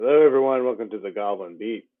welcome to the Goblin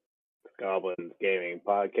Beat, Goblins Gaming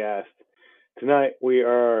Podcast. Tonight we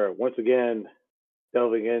are once again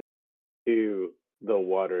delving into the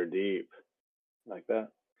Waterdeep, like that.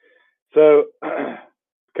 So,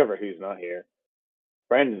 cover who's not here.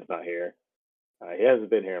 Brandon's not here. He hasn't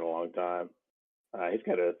been here in a long time. He's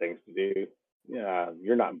got other things to do.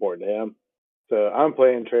 You're not important to him. So I'm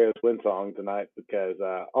playing Treos Windsong tonight because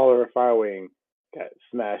Oliver Firewing got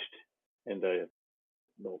smashed into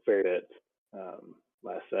little fairy bits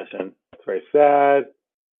last session. It's very sad.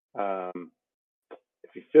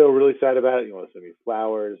 If you feel really sad about it, you want to send me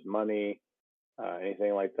flowers, money,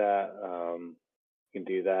 anything like that, you can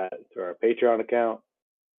do that through our Patreon account.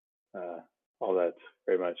 All that's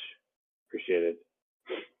very much appreciated.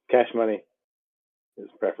 Cash money is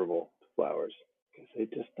preferable to flowers because they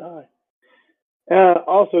just die.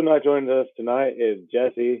 Also not joining us tonight is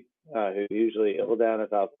Jesse, who's usually Ildan of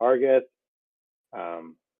House Argith.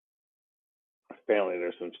 Apparently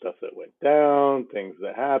there's some stuff that went down, things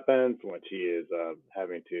that happened, from which he is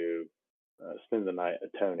having to spend the night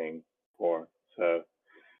atoning for. So,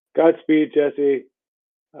 Godspeed, Jesse.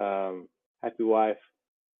 Happy wife,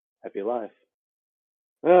 happy life.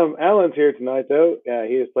 Alan's here tonight, though.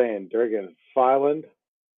 He is playing Durgan Phylund.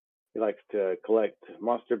 He likes to collect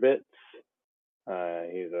monster bits.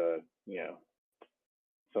 He's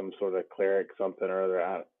some sort of cleric, something or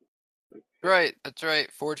other. Right, that's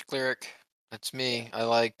right. Forge cleric. That's me. I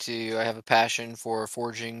have a passion for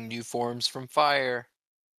forging new forms from fire.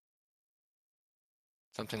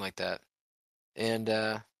 Something like that. And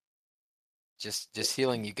just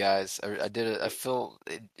healing you guys. I feel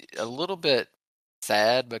a little bit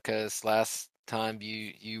sad because last time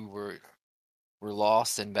you were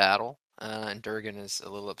lost in battle, and Durgan is a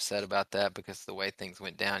little upset about that because the way things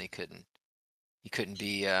went down, he couldn't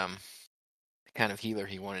be the kind of healer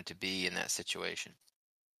he wanted to be in that situation.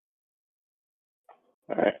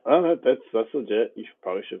 All right, well that's legit. You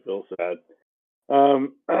probably should feel sad.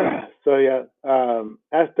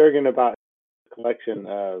 Ask Durgan about his collection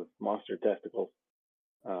of monster testicles.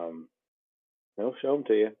 He'll show them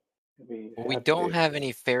to you. We don't have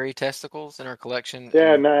any fairy testicles in our collection.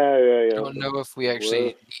 Yeah, I don't know if we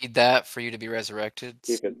actually need that for you to be resurrected.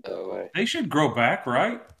 Keep it that way. They should grow back,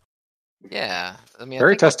 right? Yeah, I mean,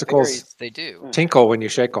 fairy testicles fairies, they do tinkle when you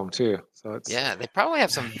shake them too. So it's they probably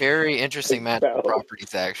have some very interesting magical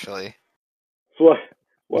properties, actually. What?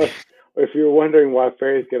 If you're wondering why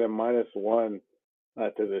fairies get a -1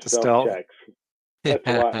 to their stealth checks, that's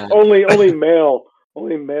why. only male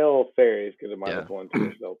fairies get a -1 to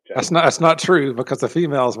their stealth checks. That's not true because the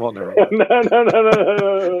females won't know.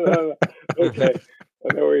 No. Okay,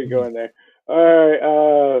 I know where you're going there. All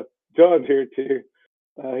right, John's here too.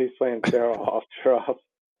 He's playing Sarril Ostoroth.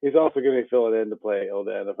 He's also going to be filling in to play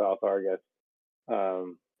Ildan of House Argith.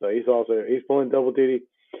 So he's pulling double duty.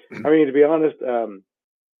 I mean, to be honest, other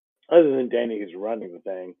than Danny, who's running the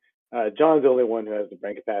thing, John's the only one who has the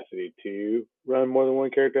brain capacity to run more than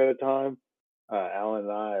one character at a time. Alan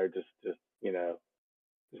and I are just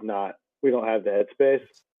not. We don't have the headspace.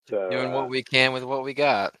 So doing what we can with what we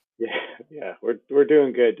got. Yeah, we're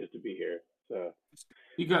doing good just to be here. So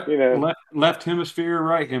you got left hemisphere,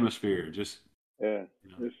 right hemisphere, just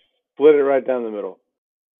split it right down the middle.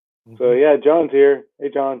 Mm-hmm. So yeah, John's here. Hey,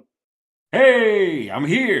 John. Hey, I'm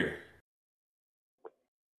here.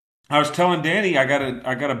 I was telling Danny I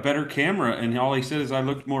got a better camera, and all he said is I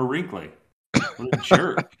looked more wrinkly. What a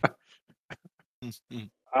jerk.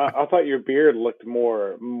 I thought your beard looked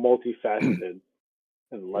more multifaceted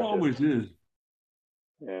and luscious. It always is.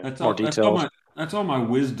 Yeah. That's all my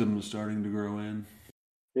wisdom is starting to grow in.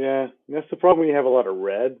 Yeah, that's the problem when you have a lot of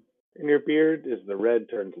red in your beard, is the red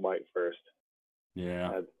turns white first.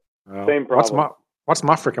 Yeah. Same problem. What's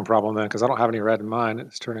my freaking problem then? Because I don't have any red in mine.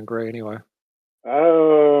 It's turning gray anyway.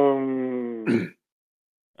 Four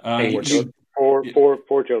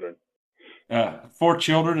children. 4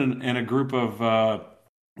 children and a group of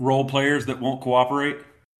role players that won't cooperate.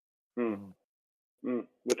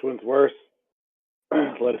 Which one's worse?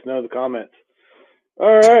 Let us know in the comments.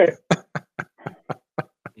 All right.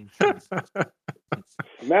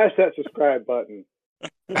 Smash that subscribe button.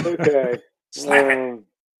 Okay.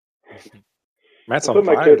 Matt's on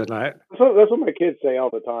fire tonight. That's what my kids say all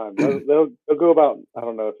the time. They'll go about, I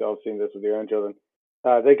don't know if y'all have seen this with your own children.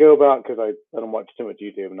 They go about, because I let them watch too much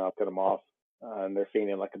YouTube and I'll cut them off. And they're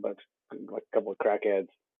fiending like a couple of crackheads.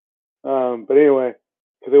 But anyway,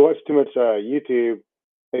 because they watch too much YouTube,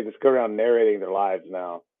 they just go around narrating their lives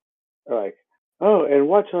now. They're like, oh, and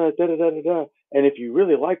watch da-da-da-da-da. And if you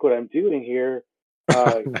really like what I'm doing here,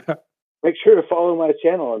 make sure to follow my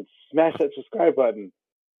channel and smash that subscribe button.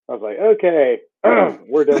 I was like, okay,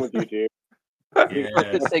 we're done with YouTube.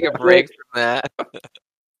 Let's take a break from that. You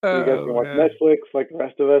guys can watch Netflix like the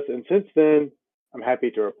rest of us. And since then, I'm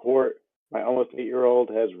happy to report my almost 8-year-old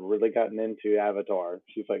has really gotten into Avatar.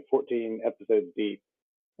 She's like 14 episodes deep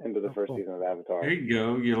into the first season of Avatar. There you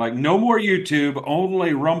go. You're like, no more YouTube,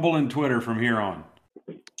 only Rumble and Twitter from here on.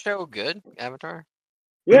 Show good, Avatar.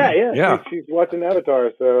 Yeah. She's watching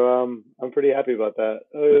Avatar, so I'm pretty happy about that.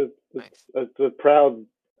 It's a proud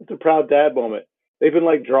dad moment. They've been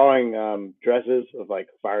like drawing dresses of like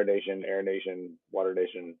Fire Nation, Air Nation, Water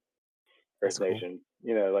Nation, Earth Nation.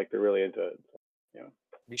 You know, like they're really into it. You know,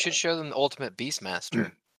 you should show them the Ultimate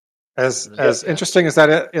Beastmaster. As interesting as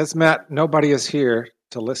that is, Matt, nobody is here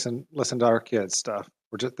to listen to our kids' stuff.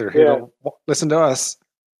 They're here to listen to us,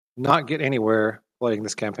 not get anywhere playing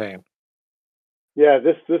this campaign. Yeah,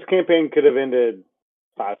 this campaign could have ended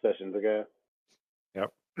 5 sessions ago.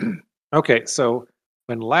 Yep. Okay, so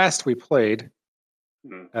when last we played,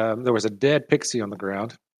 there was a dead pixie on the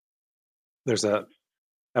ground. There's a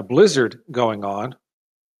blizzard going on.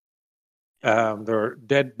 There are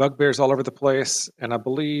dead bugbears all over the place, and I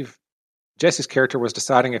believe Jesse's character was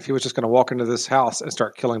deciding if he was just going to walk into this house and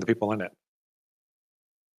start killing the people in it.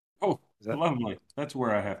 Oh, lovely. That's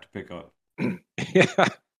where I have to pick up. Yeah.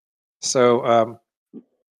 So,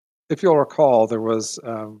 if you'll recall, there was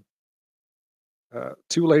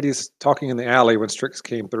 2 ladies talking in the alley when Strix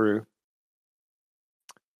came through.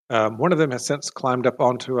 One of them has since climbed up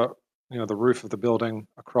onto the roof of the building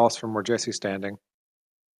across from where Jesse's standing,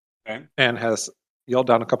 and has yelled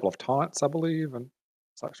down a couple of taunts, I believe, and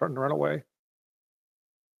it's like starting to run away.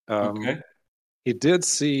 He did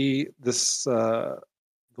see this the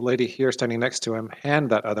lady here standing next to him hand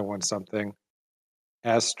that other one something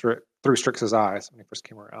through Strix's eyes when he first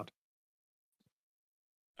came around.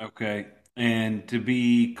 Okay, and to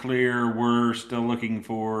be clear, we're still looking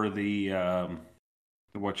for the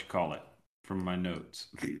what you call it from my notes.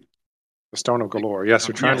 The Stone of Galore. Yes,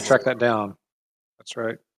 we're trying to track that down. That's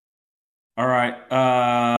right. All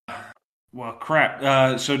right. Well,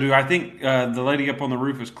 crap. So do I think the lady up on the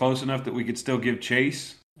roof is close enough that we could still give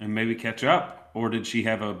chase and maybe catch up? Or did she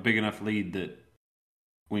have a big enough lead that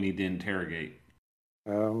we need to interrogate?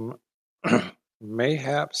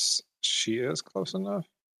 Mayhaps she is close enough.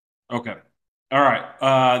 Okay. All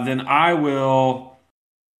right. Then I will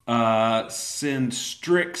send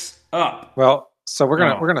Strix up. Well, so we're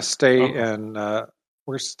gonna stay in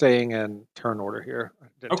we're staying in turn order here. I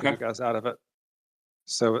didn't take you guys out of it.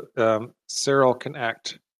 So Sarril can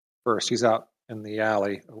act first. He's out in the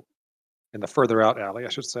alley, in the further out alley, I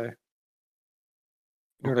should say.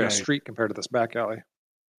 Nearly a street compared to this back alley.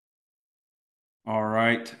 All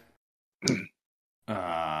right.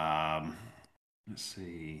 Let's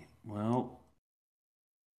see. Well,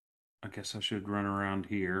 I guess I should run around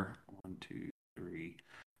here. 1, 2, 3.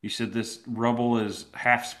 You said this rubble is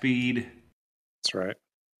half speed? That's right.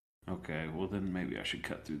 Okay, well then maybe I should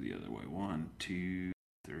cut through the other way. 1, 2,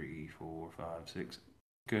 3, 4, 5, 6.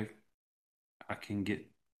 Okay. I can get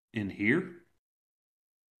in here?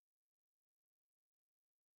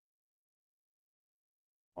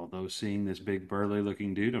 Although seeing this big burly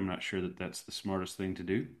looking dude, I'm not sure that that's the smartest thing to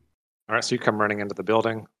do. All right, so you come running into the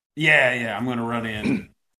building. Yeah, I'm going to run in.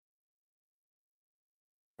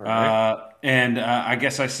 All right. And I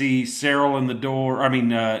guess I see Sarril in the door. I mean,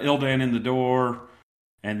 Ildan in the door.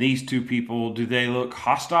 And these 2 people, do they look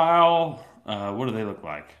hostile? What do they look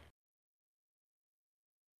like?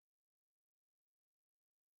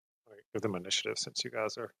 Give them initiative since you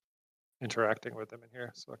guys are interacting with them in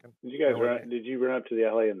here, so I can. Did you run up to the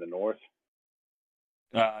alley in the north?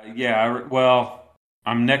 Yeah. Well,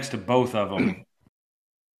 I'm next to both of them.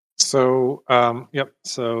 So, yep.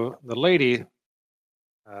 So the lady,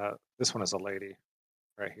 this one is a lady,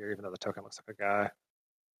 right here. Even though the token looks like a guy.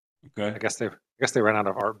 Okay. I guess they ran out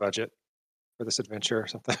of art budget for this adventure or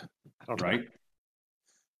something. I don't know. Right.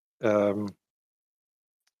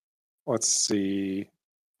 Let's see.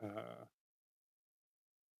 Blah,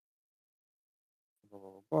 blah,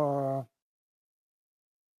 blah.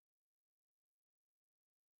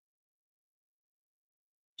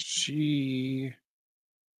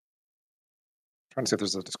 Trying to see if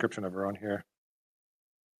there's a description of her on here.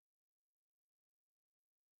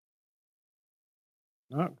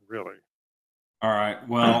 Not really. All right.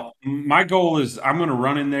 Well, my goal is I'm going to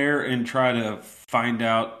run in there and try to find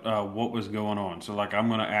out what was going on. So, like, I'm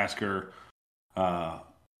going to ask her, or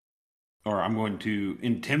I'm going to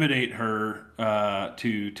intimidate her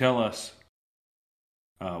to tell us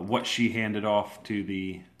what she handed off to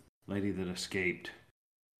the lady that escaped.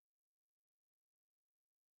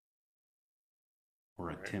 Or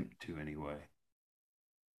attempt to, anyway.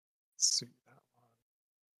 Let's see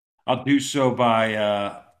that I'll do so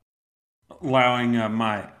by allowing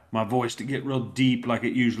my voice to get real deep like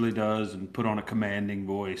it usually does and put on a commanding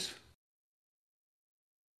voice.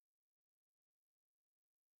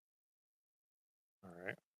 All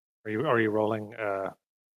right. Are you rolling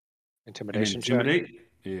intimidation Intimidate, check?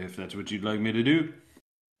 if that's what you'd like me to do.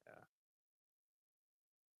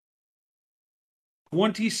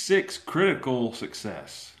 26 critical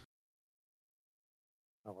success.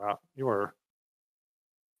 Oh wow, you are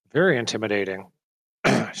very intimidating.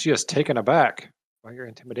 She is taken aback by your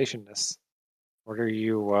intimidationness. What are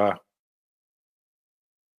you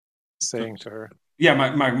saying to her? Yeah,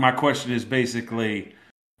 my question is basically,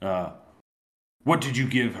 what did you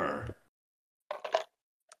give her?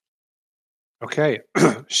 Okay,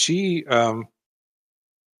 she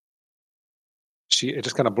it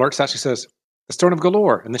just kind of blurts out. She says, "The Stone of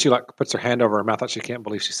Galore," and then she like puts her hand over her mouth, like she can't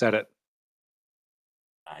believe she said it.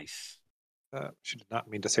 Nice. She did not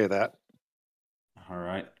mean to say that. All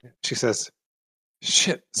right. She says,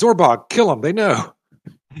 "Shit, Zorbog, kill him! They know."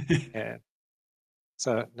 And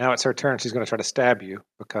so now it's her turn. She's going to try to stab you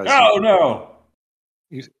because Oh no!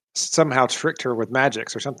 you somehow tricked her with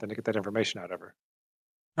magics or something to get that information out of her.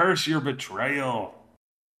 Curse your betrayal.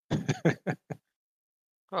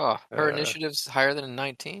 Oh, her initiative's higher than a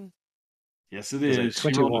 19? Yes, it is.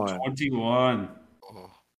 She rolled a 21. Oh.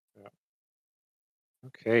 Yeah.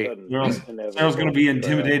 Okay. Sarril's going to be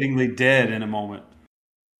intimidatingly dead in a moment.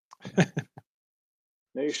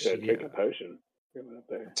 No, you should drink a potion. Up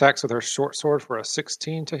there. Attacks with her short sword for a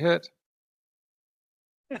 16 to hit.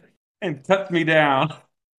 And cuts me down.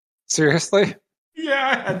 Seriously?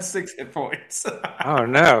 Yeah, I had 6 hit points. Oh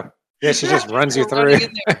no. Yeah, she just runs you through.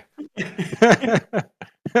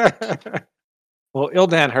 Well,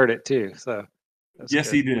 Ildan heard it too, so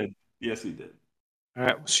yes, good. He did. Yes, he did. All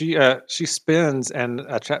right, she spins and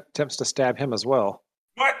attempts to stab him as well.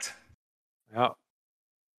 What? Yeah.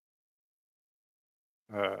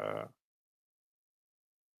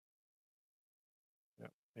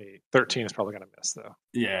 A 13 is probably going to miss though.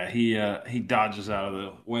 Yeah, he dodges out of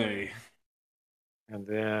the way, and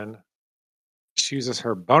then she uses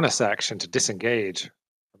her bonus action to disengage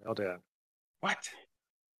from Ildan. What?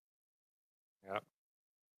 Yeah.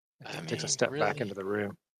 Takes a step back into the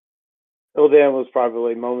room. Ildan was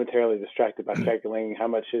probably momentarily distracted by calculating how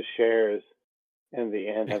much his shares in the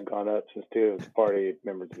end have gone up since 2 of the party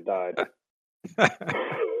members have died.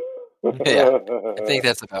 Yeah, I think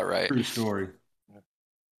that's about right. True story.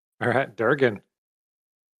 All right, Durgan.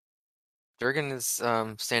 Durgan is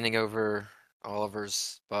standing over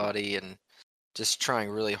Oliver's body and just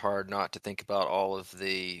trying really hard not to think about all of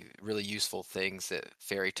the really useful things that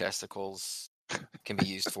fairy testicles can be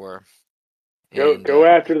used for. Go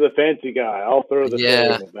after the fancy guy. I'll throw the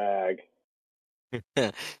sword in the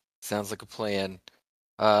bag. Sounds like a plan.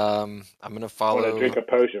 I'm gonna follow. I'm gonna drink a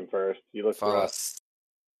potion first. You look rough.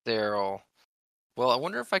 Sarril. Well, I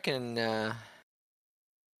wonder if I can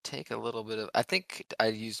take a little bit of. I think I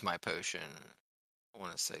used my potion. I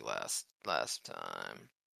want to say last time,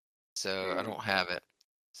 so I don't have it.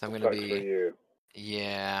 So I'm gonna be. For you.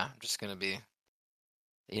 Yeah, I'm just gonna be.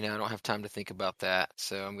 I don't have time to think about that,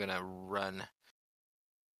 so I'm gonna run.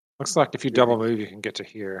 Looks like if you double move, you can get to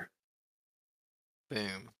here.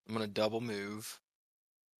 Boom. I'm gonna double move.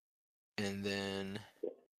 And then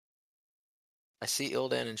I see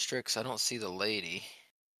Ildan and Strix. I don't see the lady.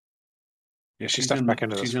 Yeah, she stepped back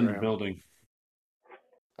into this room. She's in the building.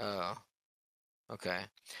 Oh. Okay.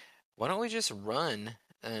 Why don't we just run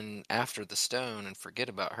and after the stone and forget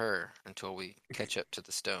about her until we catch up to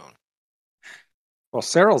the stone? Well,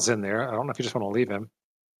 Sarril's in there. I don't know if you just want to leave him.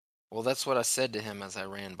 Well, that's what I said to him as I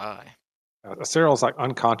ran by. Sarril's like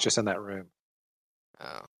unconscious in that room.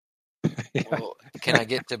 Oh. Yeah. Well, can I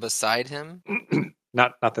get to beside him?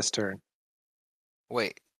 Not this turn.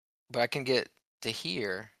 Wait, but I can get to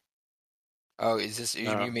here. Oh, is this?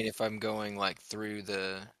 You mean if I'm going like through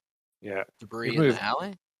the debris in the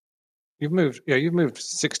alley? You've moved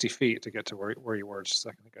 60 feet to get to where you were just a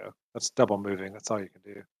second ago. That's double moving. That's all you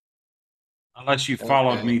can do. Unless you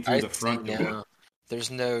followed me through the front door. Now. There's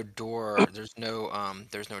no door. There's no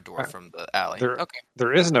door from the alley.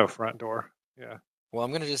 There is no front door. Yeah. Well,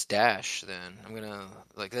 I'm gonna just dash then. I'm gonna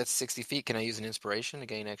that's 60 feet. Can I use an inspiration to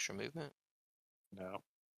gain extra movement? No.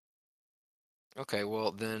 Okay,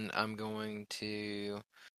 well then I'm going to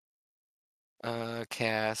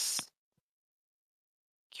cast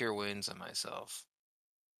Cure Wounds on myself.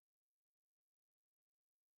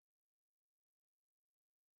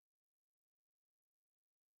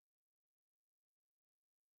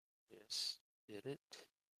 Yes, did it.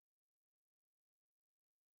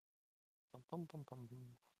 Bum, bum, bum, bum.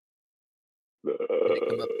 Did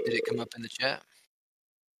it come up in the chat?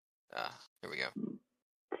 Here we go.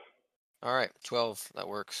 All right, 12. That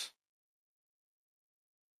works.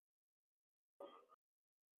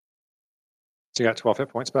 So you got 12 hit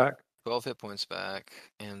points back? 12 hit points back,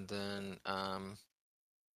 and then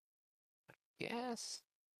yes,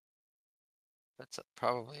 that's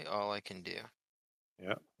probably all I can do.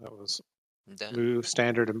 Yeah, that was Done. move,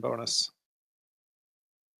 standard, and bonus.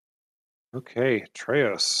 Okay,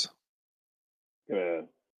 Treos. Gonna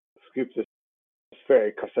scoop this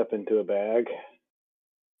fairy crest up into a bag.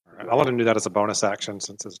 All right, I'll let him do that as a bonus action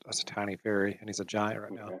since it's a tiny fairy and he's a giant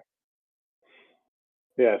right now. Okay.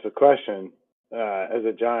 Yeah, so question. As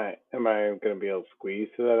a giant, am I going to be able to squeeze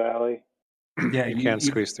through that alley? Yeah, you can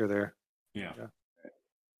squeeze through there. Yeah.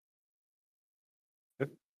 I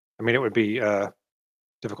mean, it would be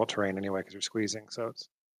difficult terrain anyway because you're squeezing, so it's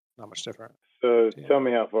not much different. So tell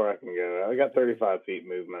me how far I can go. I got 35 feet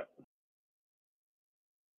movement.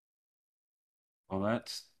 Well,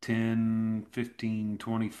 that's 10, 15,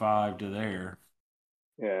 25 to there.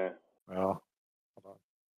 Yeah. Well, hold on.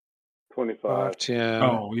 25. 5, 10.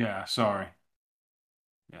 Oh, yeah, sorry.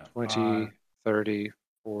 Yeah, 20, 30,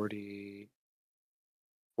 40,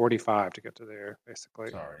 45 to get to there, basically.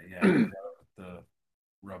 Sorry, yeah, the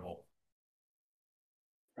rebel.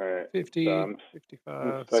 All right. 50, so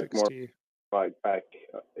 55, like 60. More like back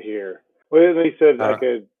here. Well, they said I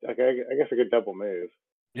could. I guess I could double move.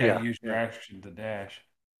 Yeah, use your action to dash.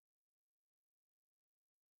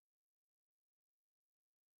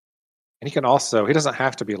 And he can also, he doesn't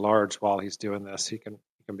have to be large while he's doing this. He can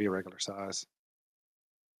be a regular size.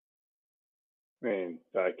 I mean,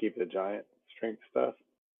 do I keep the giant strength stuff?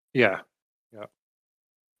 Yeah. All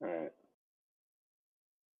right.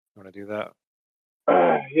 You want to do that?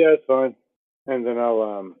 Yeah, it's fine. And then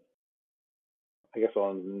I'll I guess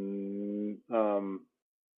I'll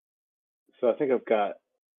so I think I've got,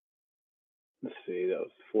 let's see, that was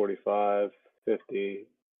 45, 50,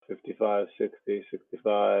 55, 60,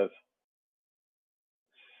 65,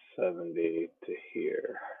 70 to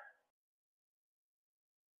here.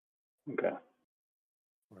 Okay.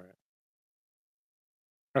 Right.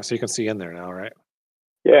 So you can see in there now, right?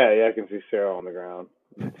 Yeah, I can see Sarril on the ground.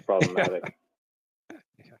 It's problematic.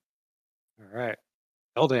 Yeah. All right.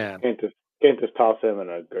 Ildan. Can't just toss him in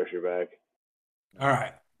a grocery bag. All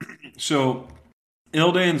right. So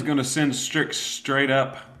Ildan's going to send Strix straight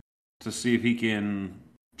up to see if he can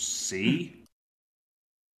see.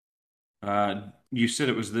 You said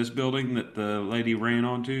it was this building that the lady ran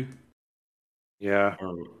onto? Yeah.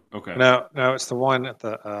 Okay. No, it's the one at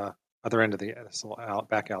the other end of the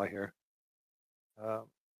back alley here.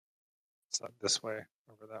 It's this way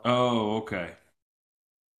over that way. Oh, okay.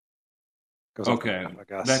 Goes okay. Up, I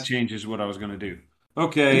guess. That changes what I was going to do.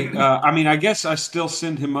 Okay. I mean, I guess I still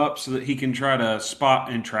send him up so that he can try to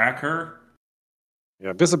spot and track her.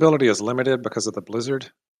 Yeah, visibility is limited because of the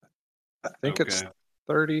blizzard. I think it's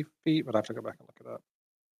 30 feet, but I have to go back and look it up.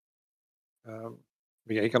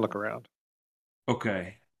 But yeah, he can look around.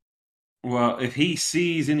 Okay. Well, if he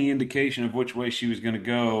sees any indication of which way she was going to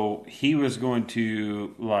go, he was going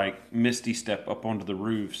to, like, Misty step up onto the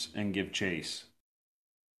roofs and give chase.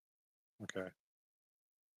 Okay.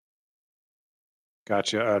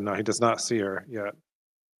 Gotcha. No, he does not see her yet,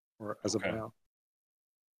 or as of now.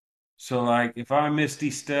 So, like, if I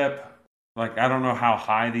Misty step, like, I don't know how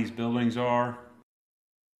high these buildings are,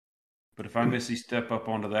 but if I Misty step up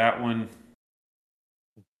onto that one,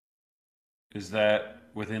 is that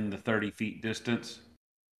within the 30 feet distance?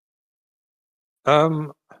 I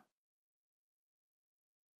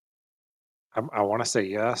want to say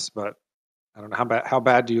yes, but I don't know how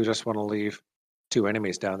bad do you just want to leave 2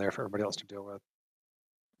 enemies down there for everybody else to deal with?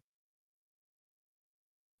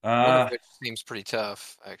 One of which seems pretty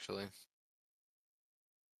tough, actually.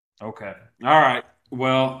 Okay. All right.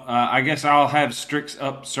 Well, I guess I'll have Strix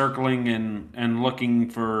up circling and looking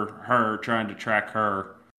for her, trying to track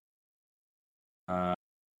her. I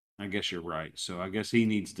guess you're right. So I guess he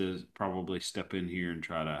needs to probably step in here and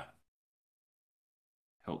try to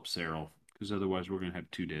help Sarril, because otherwise we're going to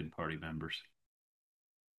have 2 dead party members.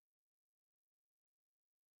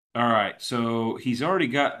 All right. So he's already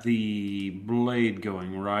got the blade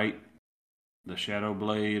going, right? The shadow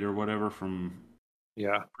blade or whatever from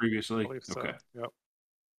previously. I believe so. Okay. Yep.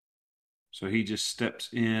 So he just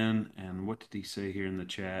steps in, and what did he say here in the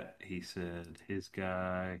chat? He said his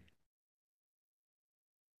guy.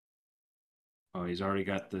 Oh, he's already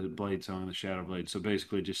got the blade song, the shadow blade. So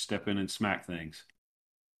basically, just step in and smack things.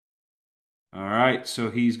 All right. So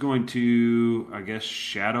he's going to, I guess,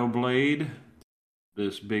 shadow blade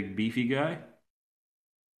this big beefy guy.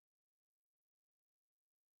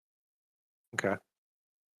 Okay.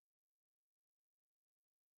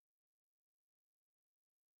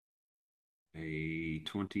 A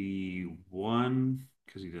 21,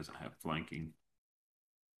 because he doesn't have flanking.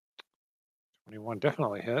 21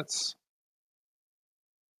 definitely hits.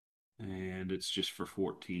 And it's just for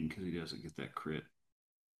 14 because he doesn't get that crit.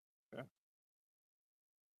 Okay.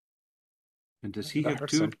 And does he That have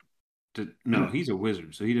hurts two? him. No, he's a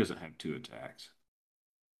wizard, so he doesn't have 2 attacks.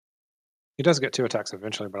 He does get 2 attacks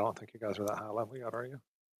eventually, but I don't think you guys are that high level yet, are you?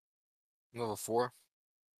 Level 4.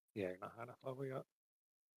 Yeah, you're not high enough level yet.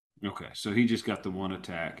 Okay, so he just got the 1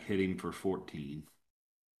 attack, hitting for 14.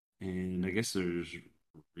 And I guess there's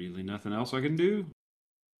really nothing else I can do.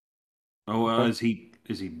 Oh, Okay.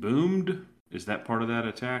 is he boomed? Is that part of that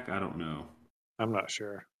attack? I don't know. I'm not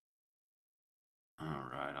sure. All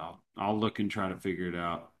right, I'll look and try to figure it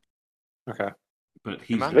out. Okay. But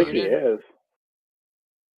he's Am I I think done. he muted? is.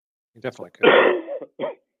 You definitely could.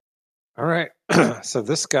 All right. So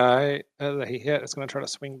this guy that he hit is going to try to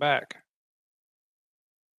swing back.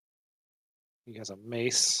 He has a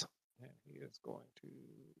mace, and he is going to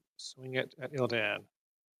swing it at Ildan.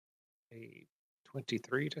 A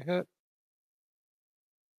 23 to hit.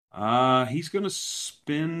 He's going to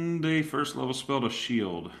spend a first level spell to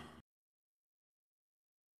shield.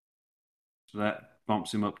 So that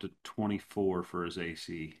bumps him up to 24 for his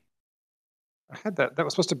AC. I had that. That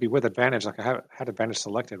was supposed to be with advantage. Like I had advantage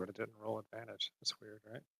selected, but it didn't roll advantage. That's weird,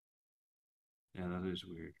 right? Yeah, that is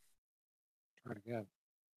weird. Try it again.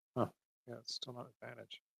 Huh. Yeah, it's still not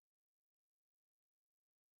advantage.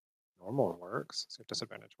 Normal works. See if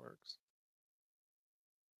disadvantage works.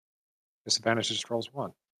 Disadvantage just rolls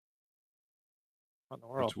 1. What in the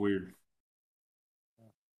world? That's weird. Yeah.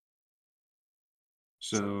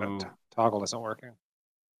 So that toggle isn't working.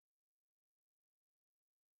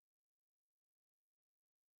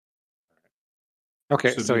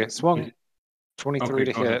 Okay, so he swung 23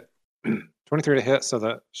 to hit. 23 to hit, so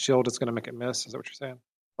the shield is going to make it miss. Is that what you're saying?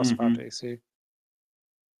 Plus 5 to AC.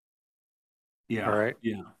 Yeah. All right.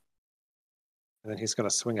 Yeah. And then he's going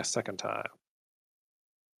to swing a second time.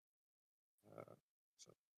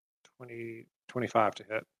 So 25 to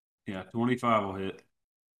hit. Yeah, 25 will hit.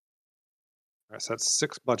 All right, so that's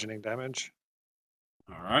 6 bludgeoning damage.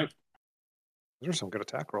 All right. Those are some good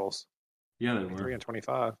attack rolls. Yeah, they 23 were. and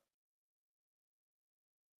 25.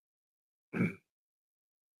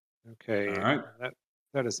 Okay. All right.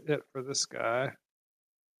 That is it for this guy.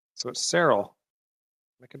 So it's Sarril.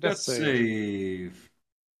 Make a death save.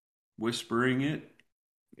 Whispering it.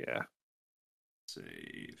 Yeah.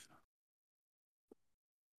 Save.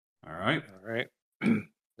 All right. All right.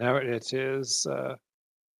 Now it is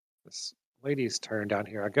this lady's turn down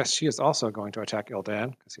here. I guess she is also going to attack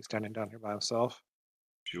Ildan because he's standing down here by himself.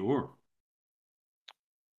 Sure.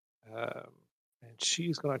 And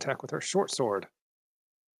she's going to attack with her short sword.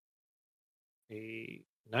 A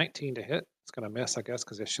 19 to hit. It's going to miss, I guess,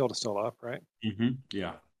 because his shield is still up, right? Mm-hmm.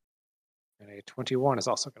 Yeah. And a 21 is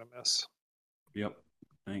also going to miss. Yep.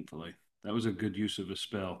 Thankfully. That was a good use of a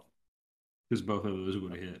spell. Because both of those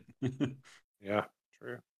would have hit. Yeah,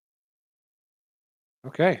 true.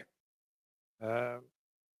 Okay.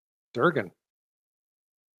 Durgan.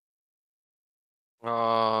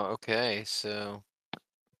 Okay, so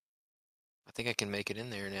I think I can make it in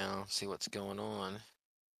there now. See what's going on.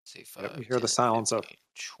 See if You hear the sounds of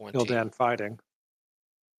 20. Ildan fighting,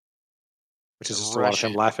 which is just a lot of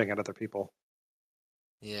him laughing at other people.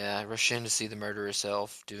 Yeah, I rush in to see the murderer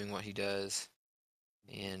self doing what he does,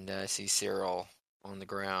 and I see Sarril on the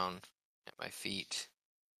ground at my feet.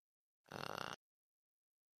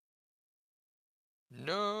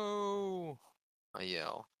 No! I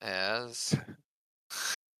yell as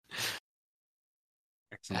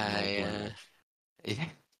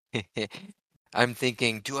I'm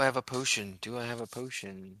thinking, do I have a potion? Do I have a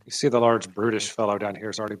potion? You see the large brutish fellow down here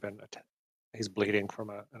has already been he's bleeding from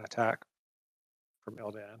an attack from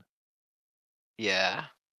Ildan. Yeah.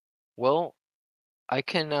 Well, I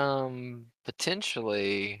can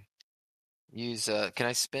potentially use can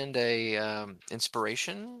I spend a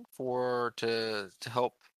inspiration to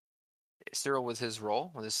help Sarril with his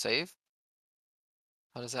roll, with his save?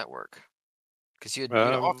 How does that work? Because you had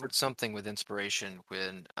offered something with inspiration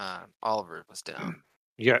when Oliver was down.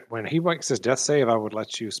 Yeah, when he makes his death save, I would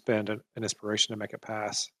let you spend an inspiration to make it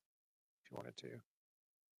pass if you wanted to.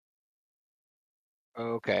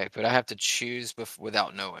 Okay, but I have to choose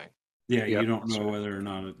without knowing. Yeah, you don't know whether or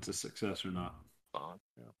not it's a success or not.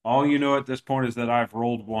 Yeah. All you know at this point is that I've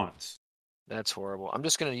rolled once. That's horrible. I'm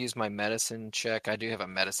just going to use my medicine check. I do have a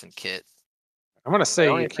medicine kit. I'm going to say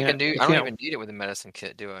you can't. I don't even need it with a medicine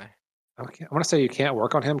kit, do I? I'm going to say you can't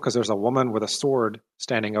work on him because there's a woman with a sword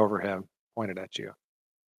standing over him, pointed at you.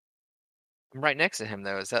 I'm right next to him,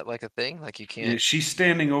 though. Is that like a thing? Like you Yeah, can't? she's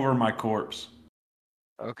standing over my corpse.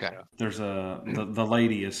 Okay. Yeah. There's the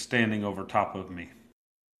lady is standing over top of me.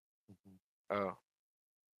 Oh.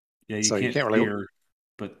 Yeah, you So you can't can't see really- her,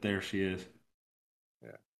 but there she is.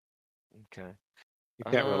 Okay. You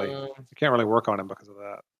can't really work on him because of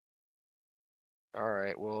that. All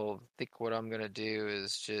right. Well, I think what I'm gonna do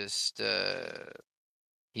is just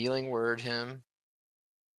healing word him,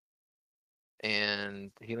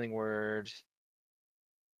 and healing word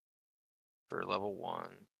for level 1,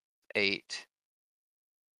 8,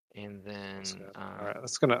 and then All right,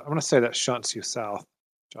 I'm gonna say that shunts you south,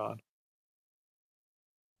 John.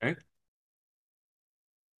 Okay.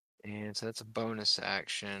 and so that's a bonus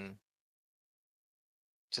action.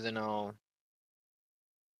 So then I'll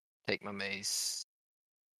take my mace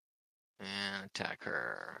and attack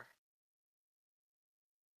her.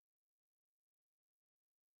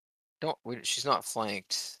 She's not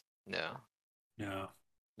flanked. No. No.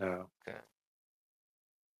 No. Okay. I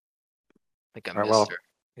think I All right, missed well, her.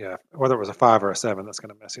 yeah. Whether it was a 5 or a 7, that's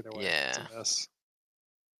gonna miss either way. It's Yeah. a miss.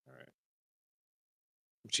 All right.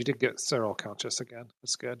 But you did get Sarril conscious again.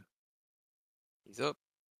 That's good. He's up.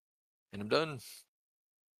 And I'm done.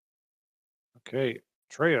 Okay,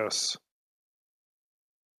 Treos.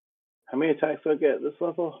 How many attacks do I get at this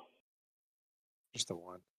level? Just the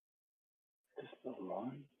one. Just the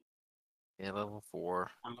one. Yeah, level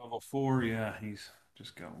 4. On level 4, yeah, he's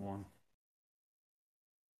just got one.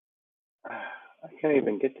 I can't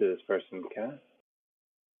even get to this person, can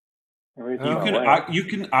I? You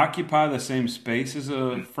can occupy the same space as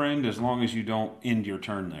a friend as long as you don't end your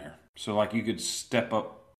turn there. So, like, you could step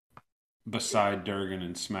up beside Durgan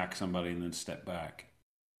and smack somebody and then step back.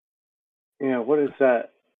 Yeah, what is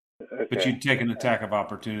that? Okay. But you'd take an attack of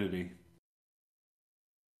opportunity.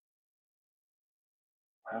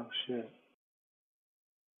 Oh, shit.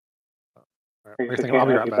 All right, I what do you guess I think? I'll can't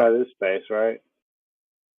be right occupy back. this space, right?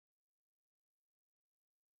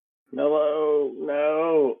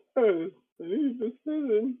 No. I need the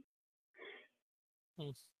 7.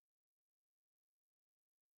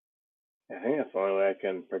 I think that's the only way I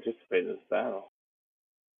can participate in this battle.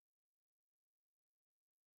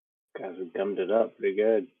 Guys have gummed it up pretty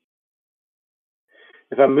good.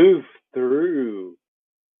 If I move through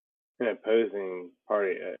an opposing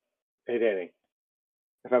party, hey Danny,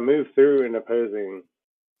 if I move through an opposing,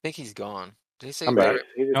 I think he's gone. Did he say I'm he'd be back. right?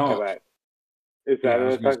 he just No. come back. Is that Yeah, I an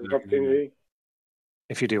was gonna attack say of I can do opportunity?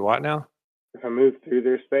 If you do what now? If I move through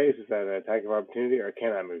their space, is that an attack of opportunity, or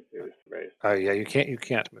can I move through their space? Oh yeah, you can't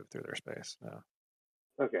move through their space. No.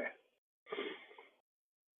 Okay.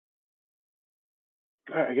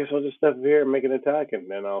 All right, I guess I'll just step up here and make an attack,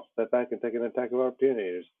 and then I'll step back and take an attack of opportunity.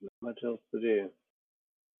 There's not much else to do.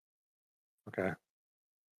 Okay.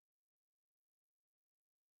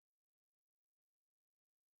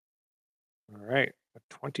 All right.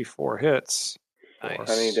 24 hits. Nice.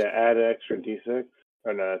 I need to add an extra d6.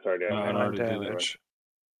 Oh no, that's already No, on I there. already did it. damage.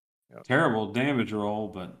 Yep. Terrible damage roll,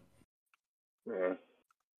 but Yeah.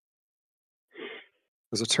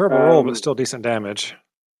 It was a terrible roll, but still decent damage.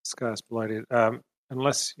 This guy's bloodied.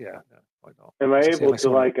 Unless, yeah. No, probably don't. Am I was gonna say, able unless to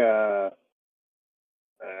you wanna- like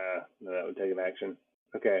no, that would take an action.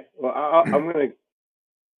 Okay. Well, I'm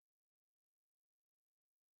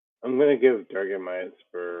gonna give Durgan my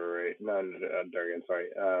inspiration. No, Durgan. Sorry.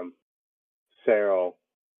 Sarril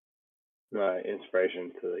my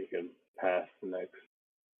inspiration so that he can pass the next.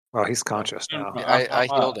 Well, he's conscious now. Yeah, I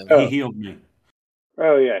healed him. He healed me.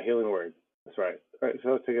 Oh yeah, healing word. That's right. All right.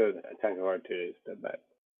 So let's take an attack of opportunity. Step back.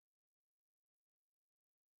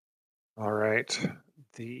 All right.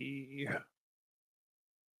 The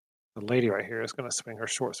lady right here is going to swing her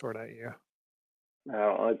short sword at you. I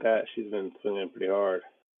don't like that. She's been swinging pretty hard.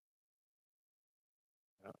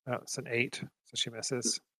 It's an 8, so she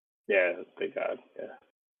misses. Yeah, thank God. Yeah.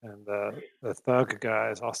 And the thug guy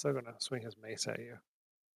is also going to swing his mace at you.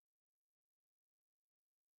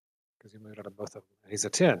 Because he moved out of both of them. He's a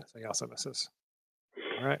 10, so he also misses.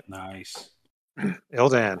 All right. Nice.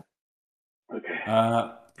 Ildan.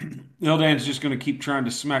 Okay. Ildan's just going to keep trying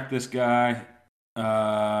to smack this guy.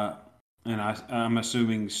 And I'm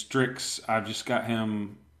assuming Strix, I've just got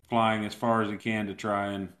him flying as far as he can to try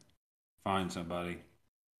and find somebody.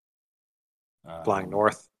 Flying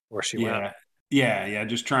north, where she went. Yeah,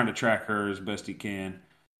 just trying to track her as best he can.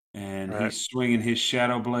 And he's swinging his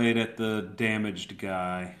Shadow Blade at the damaged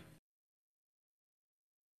guy.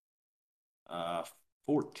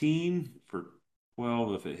 14 for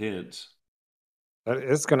 12 if it hits. That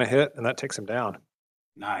is going to hit, and that takes him down.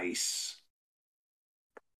 Nice.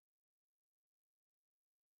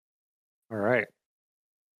 All right.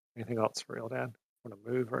 Anything else for Ildan? Want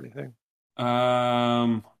to move or anything?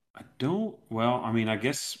 I don't. Well, I mean, I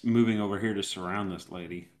guess moving over here to surround this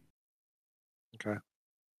lady. Okay.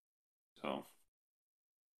 So.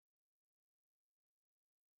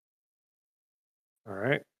 All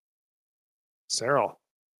right. Sarril.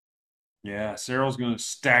 Yeah, Sarril's going to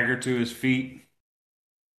stagger to his feet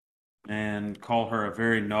and call her a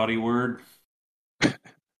very naughty word.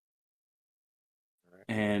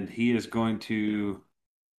 And he is going to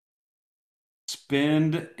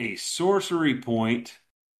spend a sorcery point.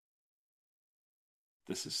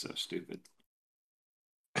 This is so stupid.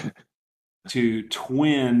 To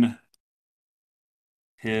twin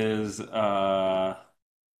his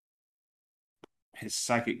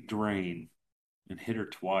psychic drain and hit her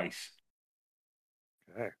twice.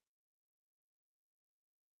 Okay.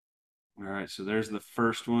 All right, so there's the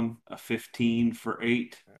first one, a 15 for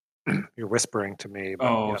 8. You're whispering to me. But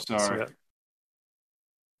Oh, yeah, sorry.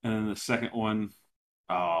 And then the second one,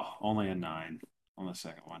 only a 9 on the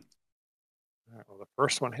second one. All right, well, the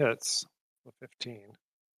first one hits the 15.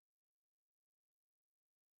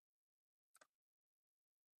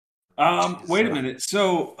 Wait a minute.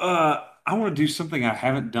 So, I want to do something I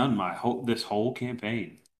haven't done this whole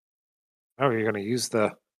campaign. Oh, you're going to use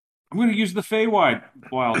the... I'm going to use the Feywild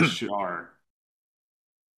Wild Shard.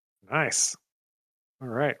 Nice. All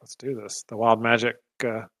right, let's do this. The wild magic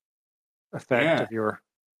effect of your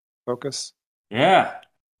focus. Yeah,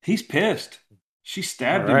 he's pissed. She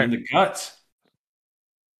stabbed him in the guts.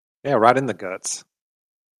 Yeah, right in the guts.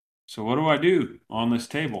 So what do I do on this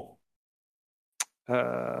table?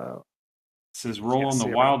 It says roll on the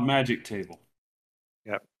wild magic table.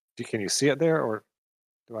 Yep. Can you see it there, or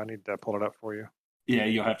do I need to pull it up for you? Yeah,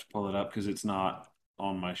 you'll have to pull it up because it's not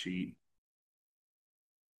on my sheet.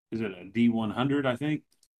 Is it a D100, I think?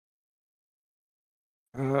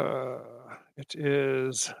 It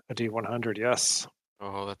is a D100, yes.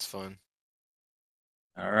 Oh, that's fun.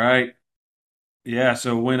 All right. Yeah,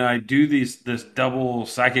 so when I do this double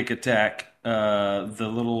psychic attack, the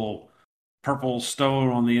little purple stone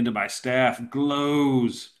on the end of my staff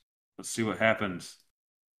glows. Let's see what happens.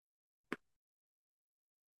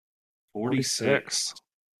 46.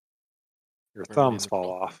 Your thumbs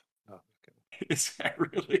fall off. No, is that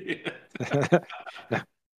really it?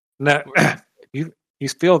 No. You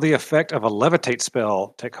feel the effect of a levitate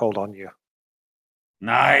spell take hold on you.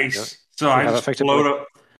 Nice. Yep. So I just float up.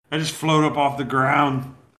 I just float up off the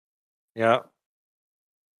ground. Yeah.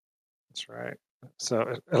 That's right. So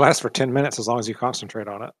it lasts for 10 minutes as long as you concentrate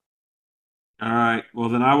on it. All right. Well,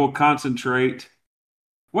 then I will concentrate.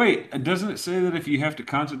 Wait, doesn't it say that if you have to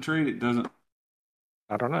concentrate, it doesn't?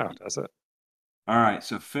 I don't know. Does it? All right.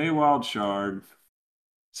 So Feywild Shard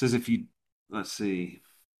says let's see.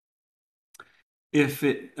 If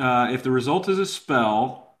the result is a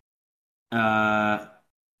spell, it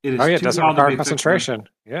is it doesn't require concentration.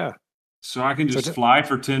 Yeah. So I can just fly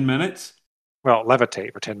for 10 minutes? Well,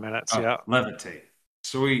 levitate for 10 minutes, yeah. Levitate.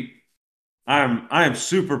 Sweet. I am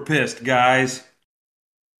super pissed, guys.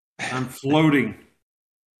 I'm floating.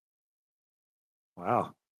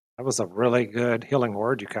 Wow. That was a really good healing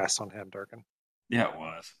word you cast on him, Durgan. Yeah, it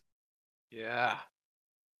was. Yeah.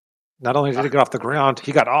 Not only did he get off the ground,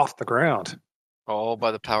 he got off the ground. All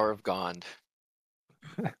by the power of Gond.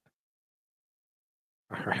 All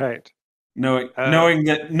right. Knowing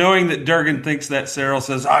that Durgan thinks that, Sarril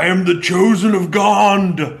says, "I am the chosen of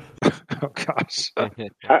Gond." Oh gosh!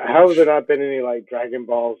 How has there not been any like Dragon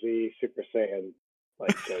Ball Z Super Saiyan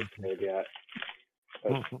jokes made yet?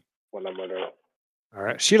 That's what I'm wondering. All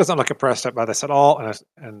right, she doesn't look impressed by this at all,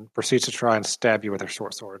 and proceeds to try and stab you with her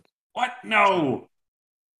short sword. What? No.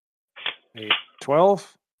 A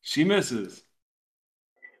 12. She misses.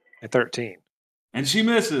 A 13. And she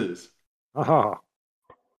misses. Oh.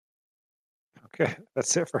 Okay,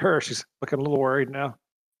 that's it for her. She's looking a little worried now.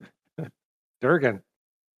 Durgan.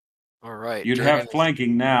 All right. You'd have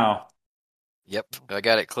flanking now. Yep, I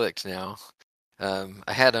got it clicked now. I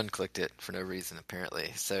had unclicked it for no reason,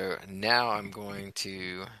 apparently. So now I'm going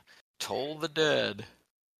to Toll the Dead.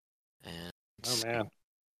 And oh, man.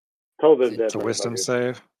 Toll the Dead. It's a wisdom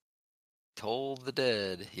save. Toll the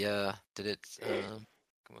Dead. Yeah. Did it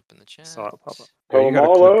come up in the chat? Saw it pop up. Toll them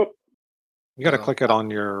all up. You got to click it on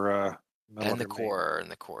your... and the core.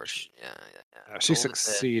 Yeah. She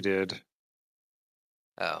succeeded.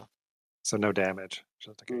 Oh. So no damage. She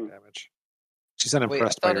doesn't take any damage. She's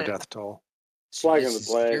unimpressed by your death toll. Flag in the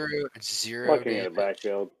flag. Zero Fucking in the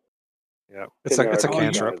backfield. Yeah. It's a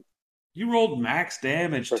cantrip. You rolled max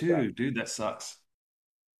damage too, dude. That sucks.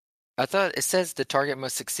 I thought it says the target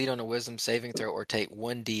must succeed on a wisdom saving throw or take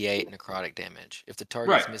 1d8 necrotic damage. If the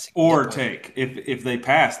target's Right. missing Or hit point, take. If they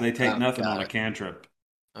pass, they take nothing got on a it. cantrip.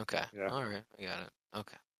 Okay. Yeah. All right. I got it.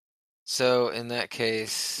 Okay. So in that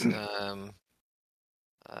case,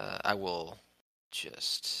 I will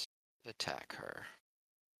just attack her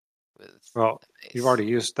with Well, the mace. you've already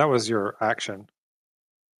used. That was your action.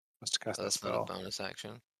 Just to cast So that that's not a spell. bonus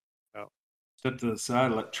action. Step to the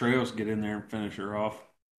side, let Treos get in there and finish her off.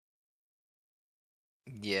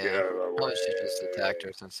 Yeah. Get out of my Probably should just attacked way.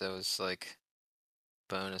 her since it was like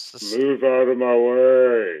bonus. Move out of my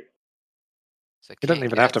way. So He doesn't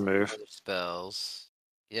even have to move. other spells.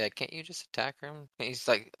 Yeah, can't you just attack him? Can't you just,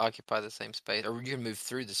 like occupy the same space, or you can move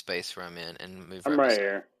through the space where I'm in and move I'm right right beside.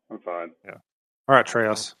 here. I'm fine. All right,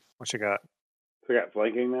 Treos. What you got? So we got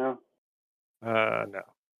flanking now? No.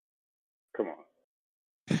 Come on.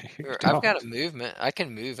 You I've got don't. a movement. I can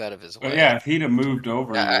move out of his way. But yeah, if he'd have moved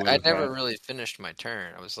over, you I would have never had. really finished my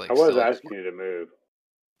turn. I was like, I was still. asking you to move.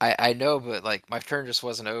 I know, but like my turn just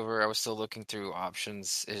wasn't over. I was still looking through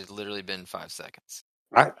options. It had literally been 5 seconds.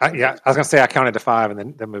 Yeah, I was gonna say I counted to 5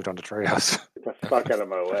 and then moved on to Treos. Get the fuck out of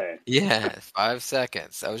my way. Yeah, 5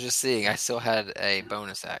 seconds. I was just seeing. I still had a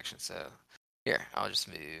bonus action, so here I'll just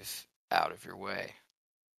move out of your way.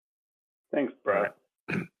 Thanks, bro. All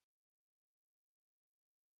right.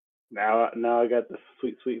 Now I got the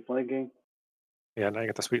sweet flanking. Yeah, now you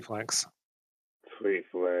get the sweet flanks. Sweet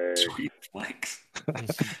flank. Sweet flex.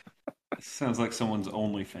 Sounds like someone's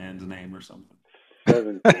OnlyFans name or something.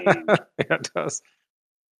 17. Yeah, it does.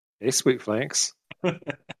 Hey, sweet flanks.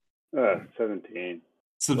 17.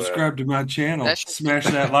 Subscribe to my channel. That should- Smash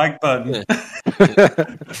that like button.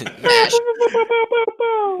 Mash.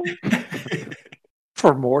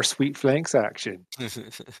 For more sweet flanks action.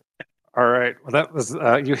 All right. Well, that was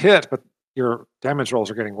you hit, but your damage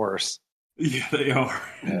rolls are getting worse. Yeah, they are.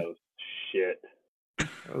 Oh, shit.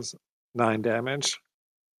 That was 9 damage.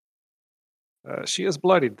 She is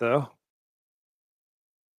bloodied though,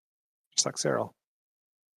 just like Sarril.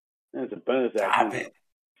 That's a bonus Stop action. it.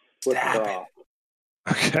 Flip Stop it it. off.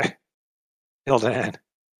 Okay. Ildan.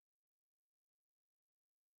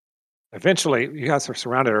 Eventually, you guys are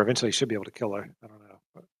surrounded her. Eventually, you should be able to kill her. I don't know.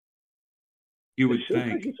 But You It would looks like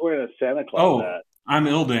think. he's wearing a Santa Claus Oh, hat. I'm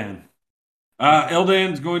Ildan.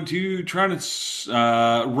 Ildan's going to try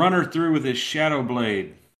to run her through with his shadow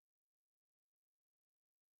blade.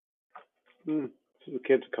 This is what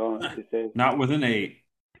kids call it these days. Not with an 8.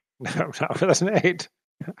 no, that's an 8.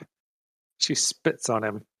 She spits on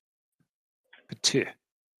him.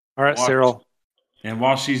 All right, Watch. Sarril. And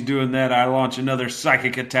while she's doing that, I launch another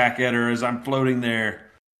psychic attack at her as I'm floating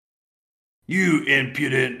there. You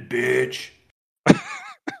impudent bitch.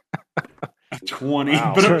 20,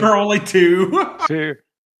 Wow. but for only 2.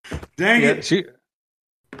 Dang it.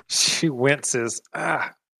 She winces.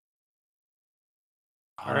 Ah.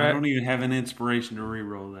 All right. I don't even have an inspiration to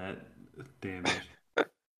reroll that damage.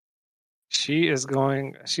 She is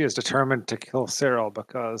determined to kill Sarril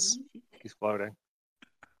because he's floating.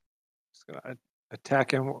 She's going to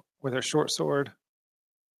attack him with her short sword.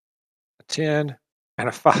 A 10 and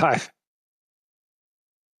a 5.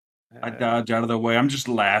 I dodge out of the way. I'm just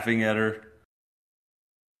laughing at her.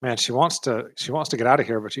 Man, she wants to get out of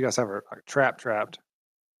here, but you guys have her like, trapped.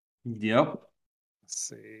 Yep. Let's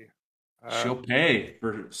see. She'll pay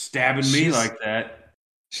for stabbing me like that.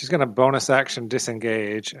 She's going to bonus action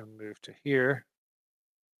disengage and move to here.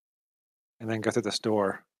 And then go through this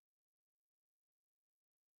door.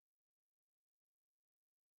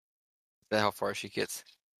 Is that how far she gets?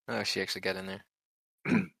 Oh, she actually got in there.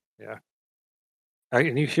 Yeah.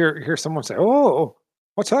 And you hear someone say, "Oh,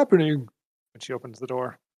 what's happening?" When she opens the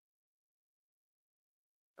door.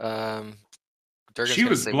 Durgan's She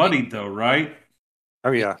was bloodied, though, right?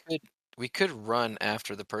 Oh, yeah. We could run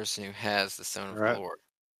after the person who has the Stone of the Lord.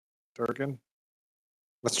 Durgan.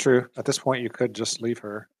 That's true. At this point, you could just leave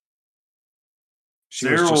her. She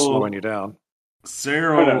was just slowing you down.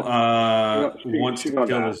 Sarril wants to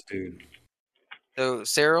kill this dude. So,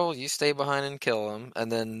 Sarril, you stay behind and kill him,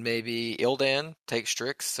 and then maybe Ildan takes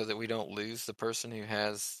Strix so that we don't lose the person who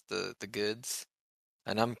has the goods.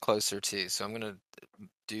 And I'm closer too, so I'm going to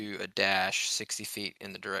do a dash 60 feet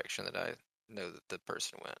in the direction that I know that the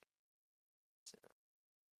person went.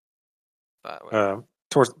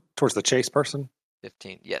 Towards the chase person?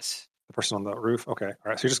 15, yes. The person on the roof? Okay. All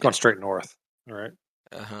right. So you're just going straight north. All right.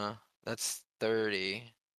 Uh-huh. That's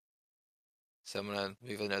 30. So I'm going to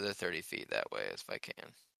move another 30 feet that way if I can.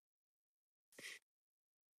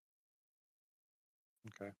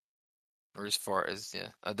 Okay. Or as far as, yeah.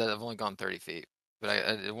 I've only gone 30 feet, but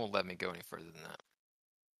it won't let me go any further than that.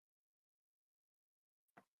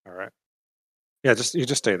 All right. Yeah, you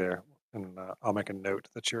just stay there, and I'll make a note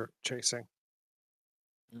that you're chasing.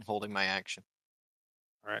 I'm holding my action.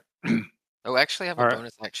 All right. Oh, actually, I have All a right.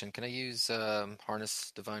 bonus action. Can I use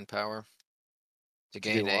Harness Divine Power to do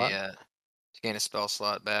gain what? to gain a spell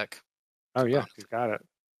slot back? Oh, yeah, bonus. you got it.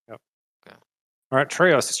 Yep. Okay. All right,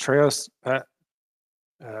 Treos. Is Treos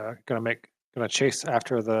gonna chase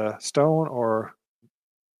after the stone or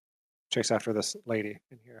chase after this lady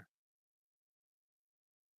in here?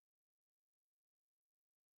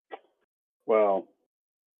 Well,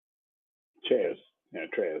 Treos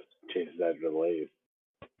chases after the ladies.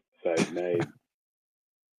 Besides Maid.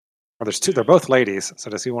 Or there's two. They're both ladies. So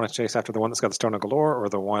does he want to chase after the one that's got the stone of galore, or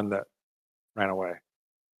the one that ran away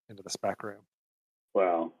into this back room?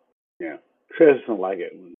 Well, yeah. Treos doesn't like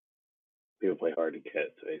it when people play hard to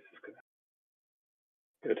get, so he's just gonna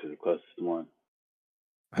go to the closest one.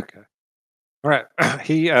 Okay. All right.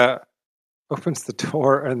 He opens the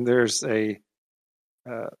door, and there's a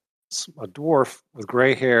dwarf with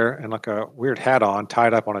gray hair and like a weird hat on,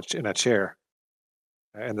 tied up on in a chair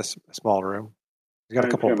in this small room. He's got a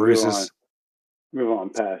couple of bruises. Move on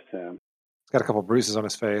past him. He's got a couple of bruises on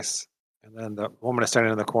his face, and then the woman is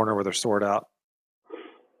standing in the corner with her sword out.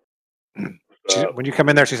 When you come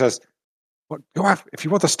in there, she says, "Go after, if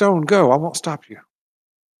you want the stone, go. I won't stop you."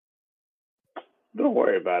 Don't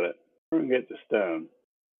worry about it. We're gonna get the stone,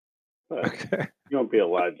 but Okay. you won't be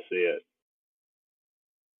allowed to see it.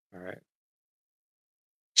 All right.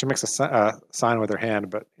 She makes a sign with her hand,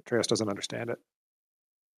 but Treos doesn't understand it.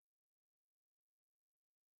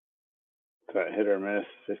 That hit or miss,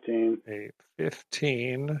 15. A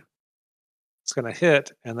 15. It's going to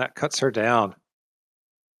hit, and that cuts her down.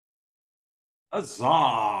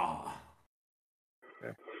 Huzzah!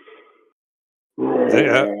 Okay.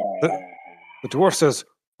 The dwarf says,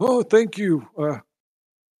 "Oh, thank you,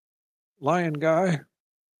 lion guy."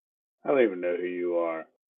 I don't even know who you are.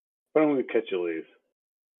 Why don't we catch you loose?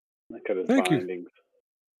 Look at his findings.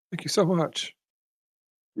 Thank you so much.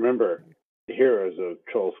 Remember, the heroes of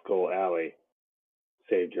Trollskull Alley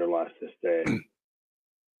saved your life this day.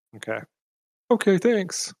 Okay,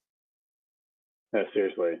 thanks. No,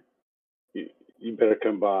 seriously. You better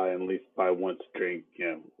come by and at least buy once drink,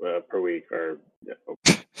 per week, or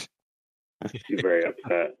he's very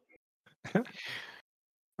upset.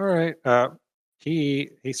 All right. He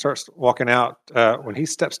starts walking out. When he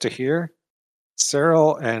steps to here,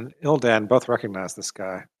 Sarril and Ildan both recognize this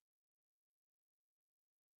guy.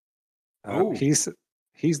 He's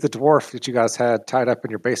the dwarf that you guys had tied up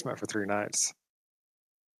in your basement for 3 nights,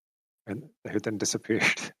 and who then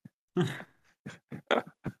disappeared.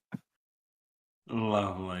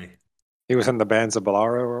 Lovely. He was in the bands of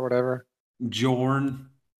Bolaro or whatever. Jorn.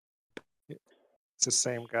 It's the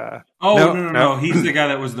same guy. Oh no! He's the guy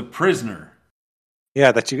that was the prisoner.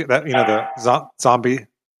 Yeah, the zombie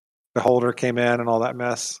beholder came in and all that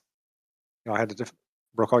mess. I had to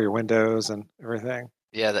broke all your windows and everything.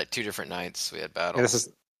 Yeah, that 2 different nights we had battles.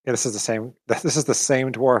 Yeah, this is the same. This is the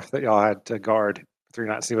same dwarf that y'all had to guard for 3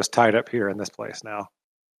 nights. He was tied up here in this place now.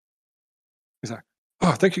 He's like,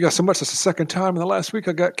 "Oh, thank you guys so much. That's the second time in the last week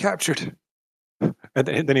I got captured." And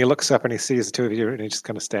then he looks up and he sees the 2 of you, and he just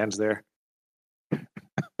kind of stands there.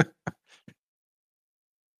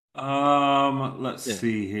 Let's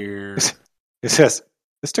see here. He says,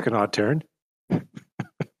 "This took an odd turn."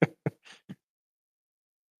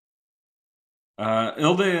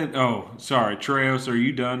 Ildan. Oh, sorry, Treos. Are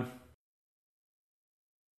you done?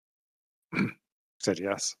 Said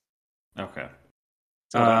yes. Okay.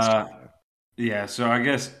 So yeah. So I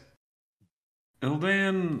guess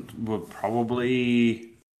Ildan would probably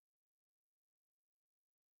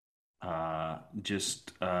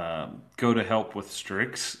just go to help with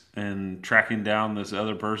Strix and tracking down this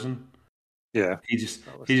other person. Yeah. He just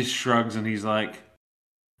shrugs and he's like,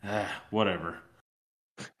 whatever.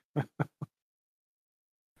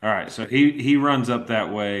 All right, so he runs up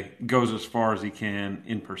that way, goes as far as he can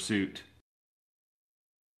in pursuit.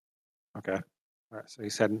 Okay. All right, so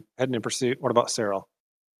he's heading in pursuit. What about Sarril?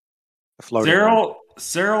 The floating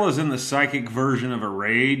Sarril is in the psychic version of a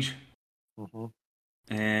rage. Mm-hmm.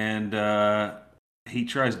 And he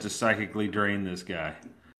tries to psychically drain this guy.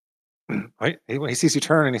 He sees you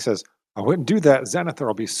turn and he says, "I wouldn't do that. Xanathar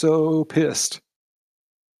will be so pissed."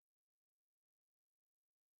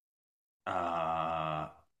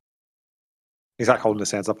 He's not holding his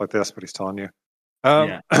hands up like this, but he's telling you.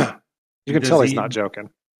 Yeah. You can tell he's not joking.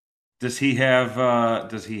 Does he have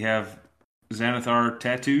Xanathar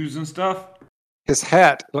tattoos and stuff? His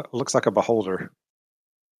hat looks like a beholder.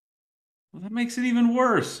 Well, that makes it even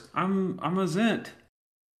worse. I'm a Zent.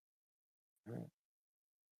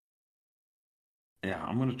 Yeah,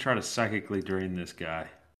 I'm going to try to psychically drain this guy.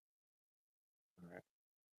 All right.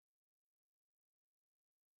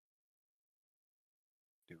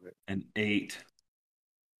 Do it. An 8.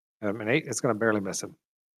 An 8, it's going to barely miss him.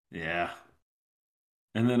 Yeah.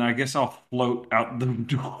 And then I guess I'll float out the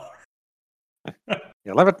door.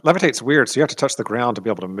 Yeah, levitate's weird, so you have to touch the ground to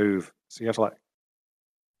be able to move. So you have to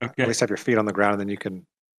at least have your feet on the ground, and then you can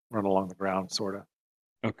run along the ground, sort of.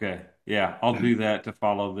 Okay. Yeah, I'll do that to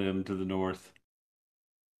follow them to the north.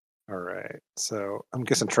 All right. So I'm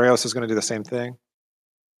guessing Treos is going to do the same thing.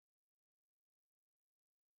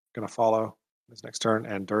 Going to follow his next turn,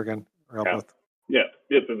 and Durgan are Yeah. both. Yep.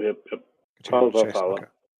 Continue to Follow. chase. Okay.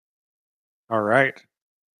 All right.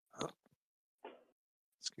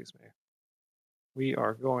 Excuse me. We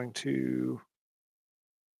are going to.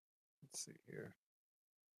 Let's see here.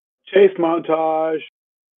 Chase montage.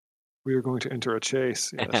 We are going to enter a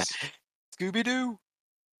chase. Yes. Scooby-Doo.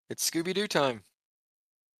 It's Scooby-Doo time.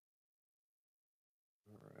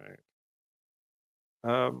 All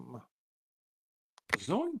right.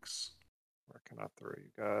 Zoinks. Where can I throw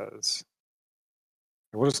you guys?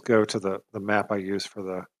 We'll just go to the map I use for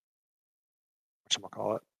the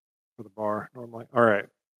whatchamacallit for the bar normally. All right.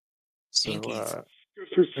 So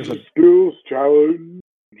there's Skills challenge.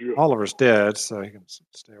 Oliver's dead, so he can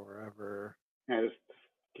stay wherever. Yeah, just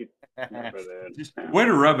keep Just way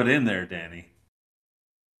to rub it in there, Danny.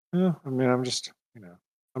 Yeah, I mean, I'm just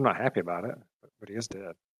I'm not happy about it, but he is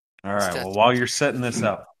dead. All right. Well, while you're setting this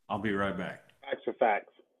up, I'll be right back. Facts are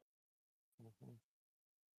facts.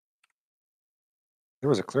 There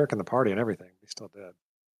was a cleric in the party and everything. He's still dead.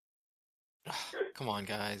 Come on,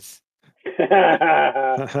 guys.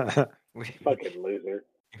 Fucking loser.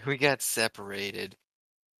 We got separated.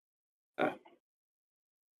 Yeah.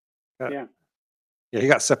 Yeah, he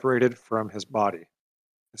got separated from his body.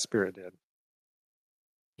 His spirit did.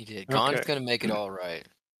 He did. Gond's going to make it all right.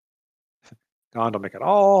 Gond will make it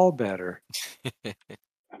all better. I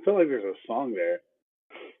feel like there's a song there.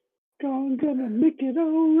 Gond gonna make it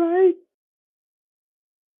all right.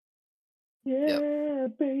 Yeah,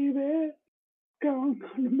 baby. Gond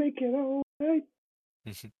gonna make it all right.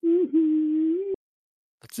 That's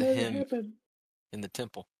a hymn in the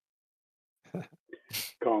temple.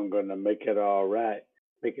 Gond gonna make it all right.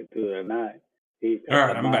 Make it through the night. He's all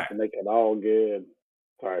right, I'm back. To make it all good.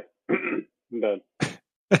 Sorry. I'm done.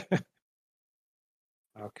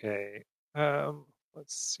 Okay.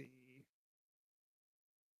 Let's see.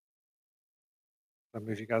 I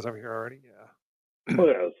move you guys over here already? Yeah. Well,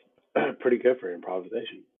 that was pretty good for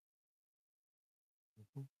improvisation.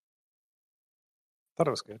 Thought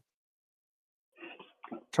it was good.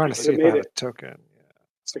 Trying to see if I have a token. Yeah.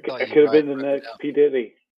 I could have been the next P.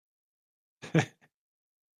 Diddy.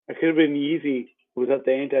 I could have been Yeezy without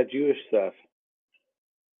the anti-Jewish stuff.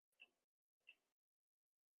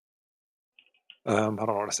 I don't know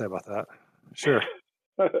what to say about that. Sure.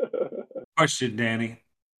 Question, Danny.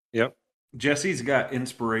 Yep. Jesse's got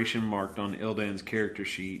inspiration marked on Ildan's character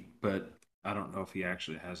sheet, but I don't know if he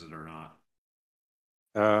actually has it or not.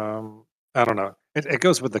 I don't know. It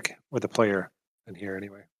goes with the player in here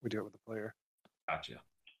anyway. We do it with the player. Gotcha.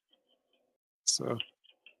 So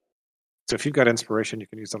if you've got inspiration, you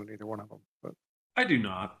can use it on either one of them. But I do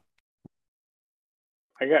not.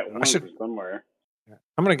 I got one somewhere. Yeah.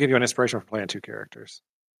 I'm going to give you an inspiration for playing 2 characters.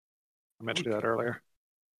 I meant to do that earlier.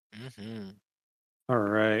 Mm-hmm. All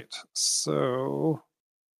right. So,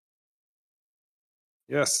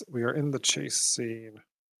 yes, we are in the chase scene.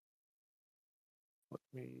 Let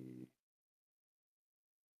me.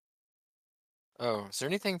 Oh, is there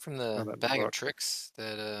anything from the bag book. of tricks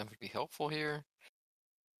that would be helpful here?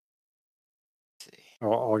 Let's see.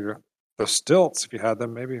 Oh, all the stilts, if you had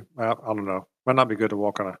them, maybe. Well, I don't know. Might not be good to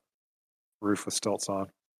walk on a roof with stilts on.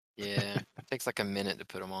 Yeah, it takes like a minute to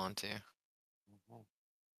put them on too.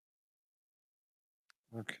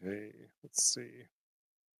 Okay, let's see.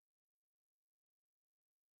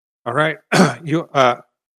 All right, you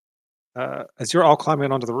as you're all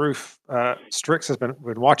climbing onto the roof, Strix has been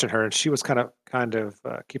watching her, and she was kind of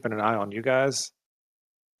keeping an eye on you guys.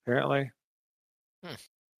 Apparently,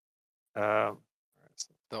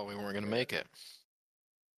 thought we weren't going to make it.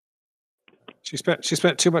 She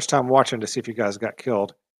spent too much time watching to see if you guys got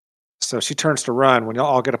killed. So she turns to run. When y'all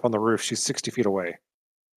all get up on the roof, she's 60 feet away.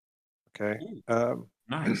 Okay.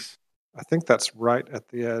 Nice. I think that's right at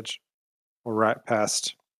the edge, or right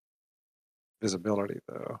past visibility,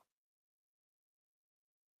 though.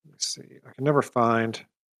 Let me see. I can never find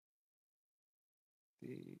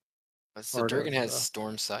the. So Durgan has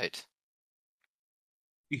storm sight.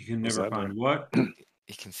 You can never find what?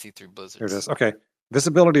 You can see through blizzards. Here it is. Okay.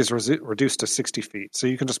 Visibility is reduced to 60 feet, so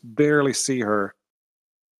you can just barely see her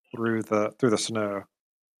through the snow.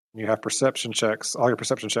 You have perception checks. All your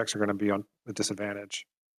perception checks are going to be on a disadvantage.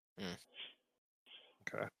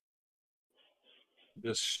 Okay.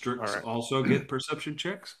 Does Strix right. also get perception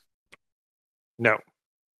checks? No.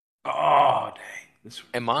 Oh, dang.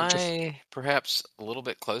 Am I perhaps a little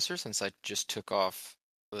bit closer since I just took off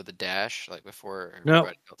with the dash like before No,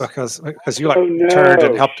 everybody else? because you turned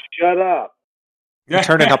and helped. Shut up. You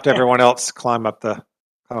turned and helped everyone else climb up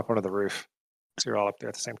onto the roof. So you're all up there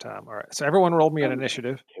at the same time. All right. So everyone rolled me an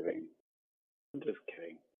initiative. Kidding. I'm just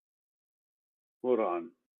kidding. Hold on.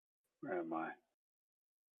 Where am I?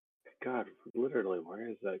 God, literally, where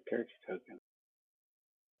is that character token?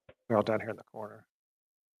 They're all down here in the corner.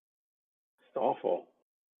 It's awful.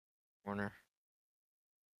 Corner.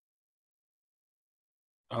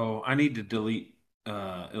 Oh, I need to delete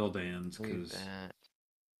Ildan's because That.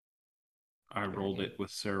 I rolled it with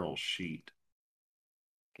Sarril's sheet.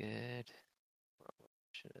 Good.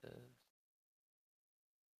 Should've-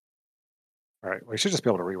 All right. We should just be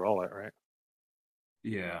able to re-roll it, right?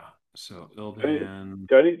 Yeah. So Ildan.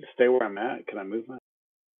 Do I need to stay where I'm at? Can I move my?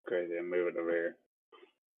 Crazy, I'm moving over here.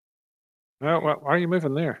 No, why are you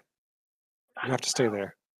moving there? You have to stay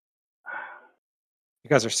there. You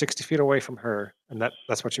guys are 60 feet away from her, and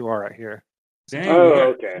that's what you are right here. Dang,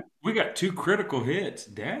 okay. We got 2 critical hits.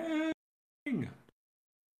 Dang. That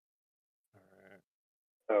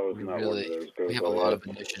was not one of those. We have a lot of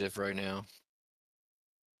initiative right now.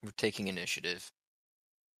 We're taking initiative.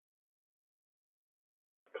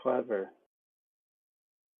 Clever.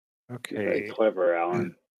 Okay. Very clever,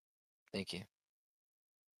 Alan. Thank you.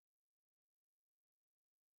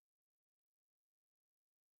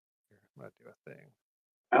 I'm going to do a thing.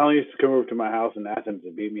 Alan used to come over to my house in Athens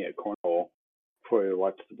and beat me at cornhole before we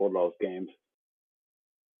watched the Bulldogs games.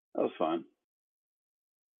 That was fun.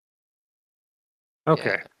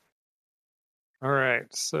 Okay. Yeah. All right.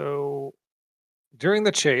 So during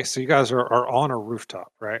the chase, so you guys are on a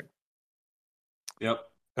rooftop, right? Yep.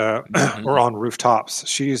 Or on rooftops.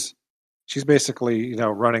 She's basically,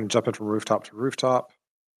 running, jumping from rooftop to rooftop.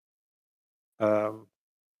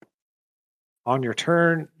 On your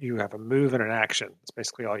turn, you have a move and an action. That's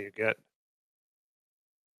basically all you get.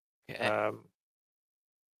 Okay.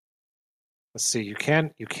 Let's see. You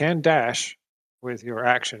can dash with your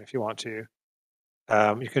action if you want to.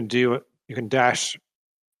 You can dash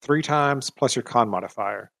 3 times plus your con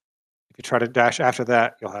modifier. If you try to dash after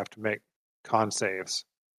that, you'll have to make con saves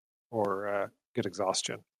or get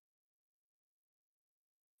exhaustion.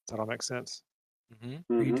 Does that all make sense?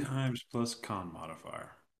 3 times plus con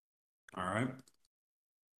modifier. All right.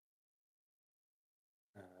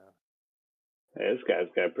 Hey, this guy's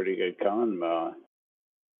got pretty good con.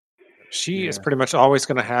 She is pretty much always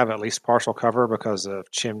going to have at least partial cover because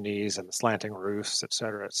of chimneys and the slanting roofs, et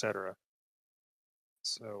cetera, et cetera.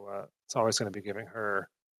 So it's always going to be giving her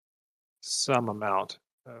some amount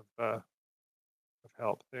of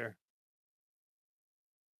help there.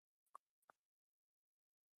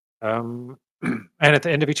 And at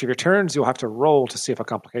the end of each of your turns, you'll have to roll to see if a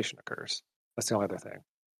complication occurs. That's the only other thing.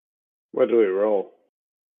 What do we roll?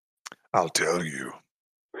 I'll tell you.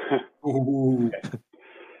 Ooh.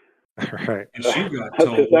 All right. And she got I was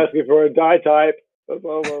told. just asking for a die type.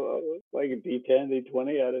 Like a D10,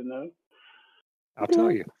 D20, I didn't know. I'll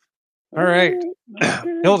tell you. All right.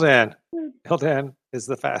 Ildan is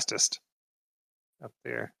the fastest up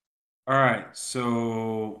there. All right.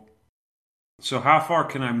 So how far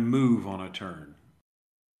can I move on a turn?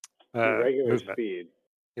 Regular Movement. speed.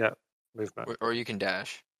 Yeah, movement. Or you can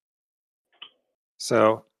dash.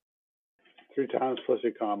 So 3 times plus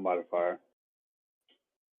your con modifier.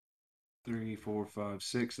 3, 4, 5,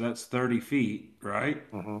 6. That's 30 feet,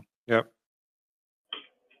 right? mm-hmm. Yep.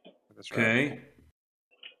 That's right. Okay.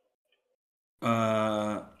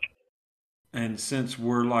 And since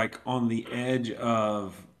we're like on the edge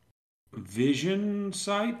of vision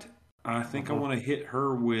sight, I think I want to hit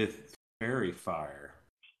her with fairy fire.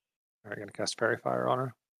 All right, going to cast fairy fire on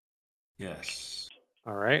her. Yes.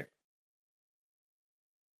 All right.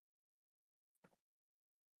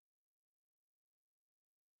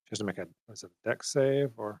 Just to make a dex save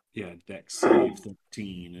or? Yeah, dex save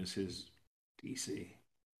 13 is his DC.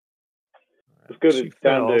 Let's go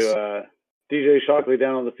down to DJ Shockley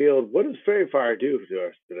down on the field. What does fairy fire do to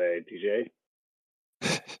us today, DJ?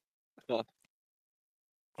 Well,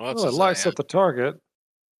 it lights up the target,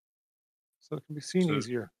 so it can be seen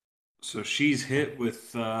easier. So she's hit with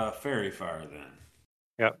fairy fire then.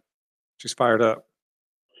 Yep, she's fired up.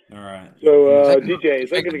 All right. So DJ, is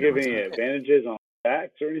that going to give any advantages on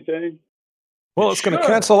attacks or anything? Well, it's going to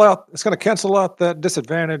cancel out. It's going to cancel out that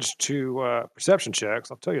disadvantage to perception checks.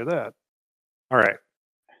 I'll tell you that. All right.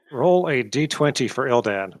 Roll a d20 for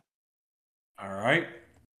Ildan. All right.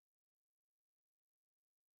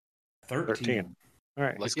 13. All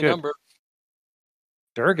right, he's Lucky good. number.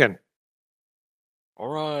 Durgan. All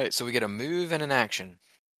right, so we get a move and an action.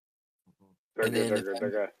 And then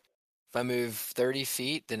if I move 30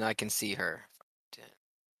 feet, then I can see her.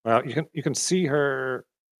 Well, you can see her.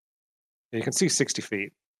 You can see 60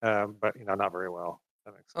 feet, but not very well.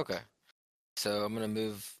 That makes sense. Okay. So I'm going to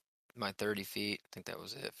move my 30 feet. I think that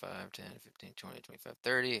was it. 5, 10, 15, 20, 25,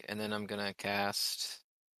 30. And then I'm going to cast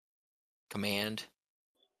Command.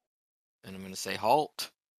 And I'm going to say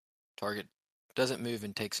halt. Target doesn't move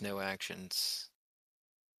and takes no actions.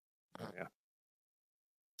 Oh, yeah.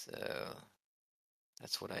 So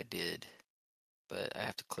that's what I did. But I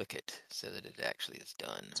have to click it so that it actually is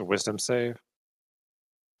done. It's a wisdom save.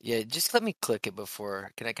 Yeah, just let me click it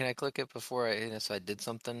before. Can I click it before so I did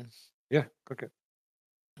something? Yeah, click it.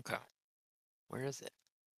 Okay. Where is it?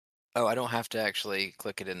 Oh, I don't have to actually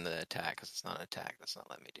click it in the attack because it's not an attack. That's not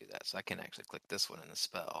letting me do that. So I can actually click this one in the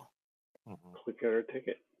spell. Mm-hmm. Click it or take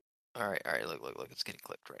it. All right. Look. It's getting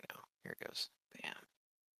clicked right now. Here it goes. Bam.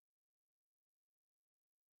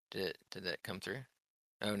 Did that come through?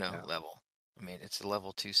 Oh no, Yeah. level. I mean, it's a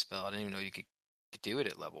level 2 spell. I didn't even know you could do it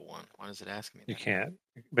at level 1. Why does it ask me that? You can't,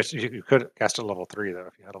 but you could cast it at level 3 though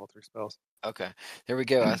if you had level 3 spells. Okay, there we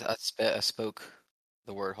go. I spoke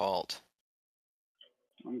the word halt.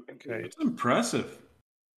 Okay, That's impressive.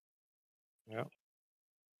 yeah.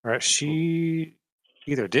 All right, she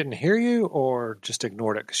either didn't hear you or just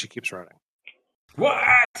ignored it because she keeps running.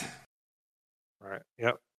 What? All right,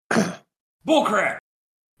 yep. Bullcrap.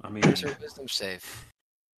 I mean, Here's her wisdom save.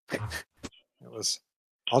 It was.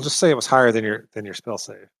 I'll just say it was higher than your spell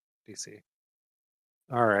save DC.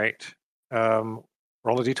 All right. Roll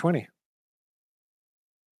a d20.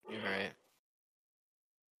 All right.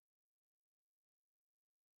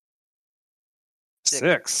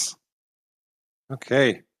 6.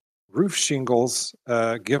 Okay. Roof shingles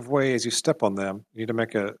give way as you step on them. You need to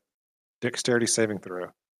make a dexterity saving throw.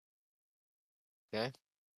 Okay.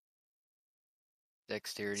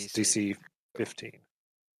 Dexterity It's DC 15.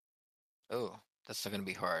 Oh, that's not going to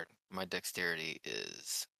be hard. My dexterity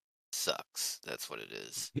sucks. That's what it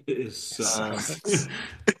is. it Sucks.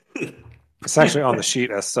 It's actually on the sheet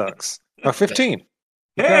as sucks. Oh, 15.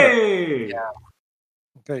 Hey! Yeah.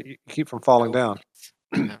 Okay, you keep from falling down.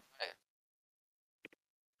 All right.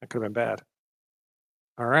 That could have been bad.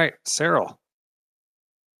 All right, Sarril.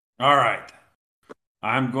 All right.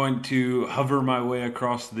 I'm going to hover my way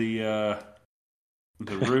across the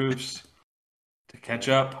roofs to catch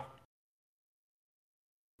up.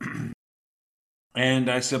 And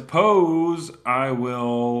I suppose I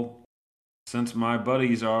will, since my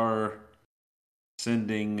buddies are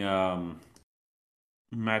sending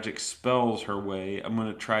magic spells her way, I'm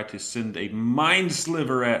going to try to send a mind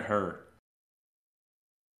sliver at her.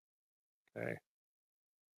 Okay.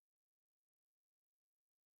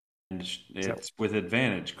 And it's with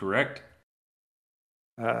advantage, correct?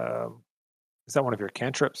 Is that one of your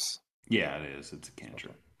cantrips? Yeah, it is. It's a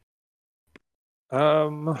cantrip.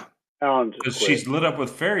 Because she's lit up with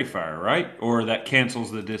fairy fire, right? Or that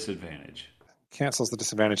cancels the disadvantage. Cancels the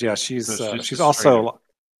disadvantage. Yeah, she's she's also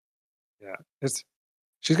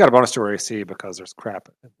she's got a bonus to her AC because there's crap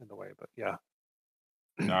in the way. But yeah.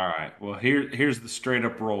 All right. Well, here's the straight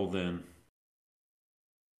up roll then.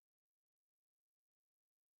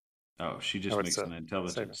 Oh, she just makes an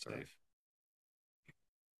intelligence save.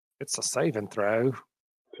 It's a save and throw.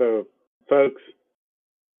 So, folks,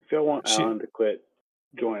 if y'all want Alan to quit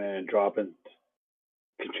joining and dropping,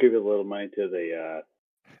 contribute a little money to the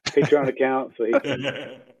Patreon account so he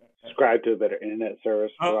can subscribe to a better internet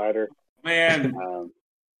service provider. Man,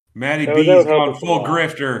 Matty B's gone full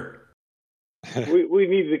grifter. We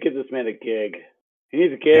need to get this man a gig. He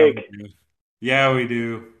needs a gig. Yeah, we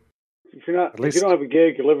do. If you don't have a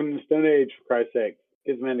gig, you're living in the Stone Age, for Christ's sake.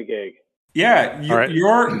 Get this man a gig. Yeah,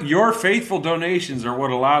 your faithful donations are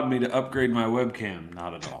what allowed me to upgrade my webcam.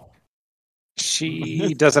 Not at all.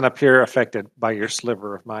 She doesn't appear affected by your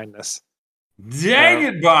sliver of mindness. Dang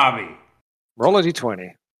it, Bobby! Roll a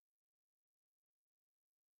d20.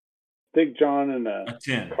 Stick John in a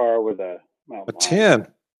 10. car with a 10.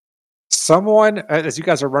 Someone, as you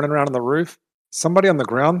guys are running around on the roof, somebody on the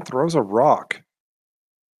ground throws a rock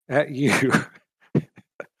at you.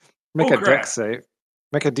 Make a dex save.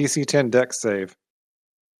 Make a DC 10 dex save.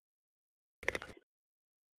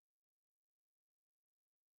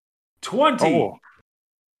 $20. Oh.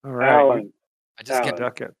 All right. Alan, I just get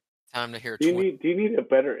duck it. Time to hear. Do you need a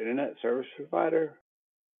better internet service provider?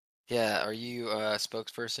 Yeah, are you a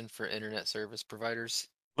spokesperson for internet service providers?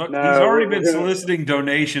 Look, No, he's already we're been soliciting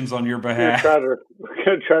donations on your behalf. We're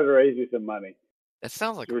gonna try to raise you some money. That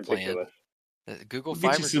sounds like It's a ridiculous. plan. Google We'll get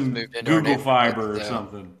Fiber you just some moved into our Google neighborhood, Fiber or so-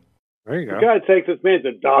 something. There you For go. God's sake, this man's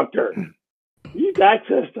a doctor. He needs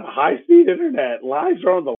access to high-speed internet. Lives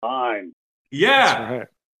are on the line. Yeah. That's right.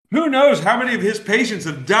 Who knows how many of his patients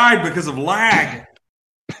have died because of lag?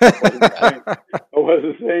 I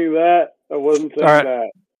wasn't saying that. I wasn't saying All right.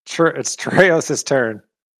 that. It's Treos' turn.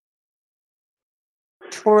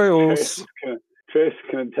 Treos. Trace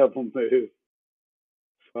gonna double move.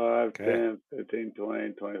 5, Okay. 10, 15, 20,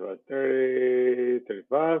 25, 30,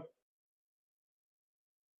 35,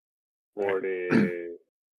 40,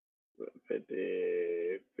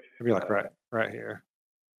 50. Maybe like right here.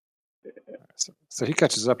 So he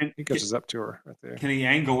catches up. He catches up to her right there. Can he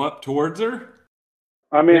angle up towards her?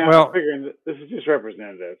 I mean, Well- I'm figuring this is just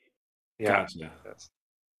representative. Yeah. Gotcha.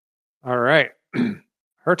 All right.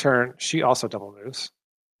 Her turn. She also double moves.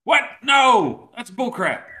 What? No, that's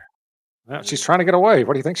bullcrap. Well, she's trying to get away.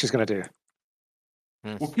 What do you think she's going to do?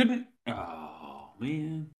 Well, couldn't. Oh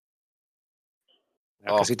man.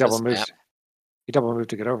 Because he Off double this moves. map. He double moved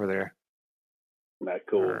to get over there. Not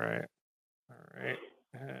cool. All right.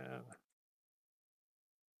 And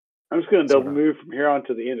I'm just gonna double Sorta. move from here on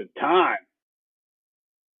to the end of time.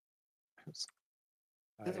 This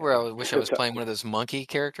is where I wish I was playing one of those monkey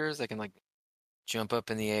characters that can like jump up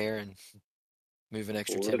in the air and move an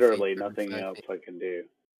extra 10 feet. Literally every nothing 5 else feet. I can do.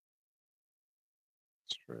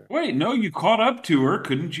 Wait, no, you caught up to her.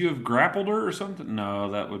 Couldn't you have grappled her or something?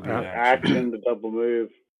 No, that would be action. Action to double move.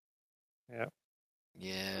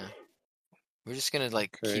 Yeah. We're just gonna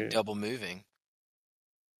like Okay. keep double moving.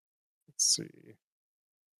 Let's see.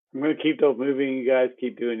 I'm gonna keep double moving. You guys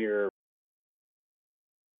keep doing your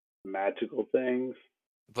magical things.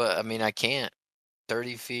 But I mean I can't.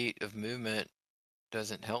 30 feet of movement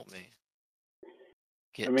doesn't help me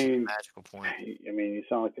get to the magical point. I mean, you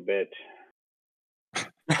sound like a bitch.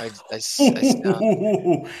 I sound,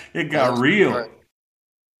 It got real.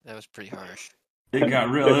 that was pretty harsh. It got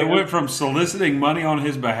real. It went from soliciting money on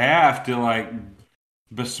his behalf to like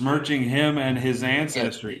besmirching him and his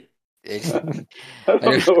ancestry. I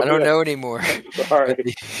don't know anymore. Sorry,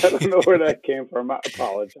 I don't know where that came from. I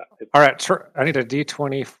apologize. All right. I need a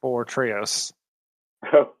D20 for Treos.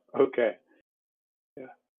 Oh, okay. Yeah,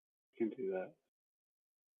 you can do that.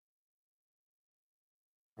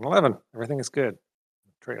 An 11. Everything is good.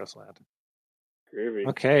 Treos land. Groovy.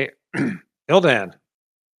 Okay. Ildan.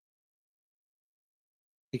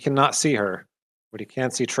 He cannot see her, but he can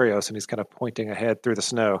see Treos, and he's kind of pointing ahead through the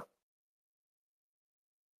snow.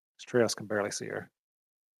 Treos can barely see her.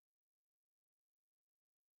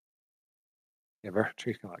 Yeah,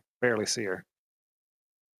 Treos can like barely see her.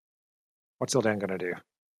 What's Ildan going to do?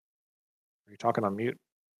 Are you talking on mute?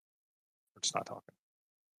 Or just not talking?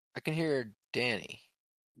 I can hear Danny.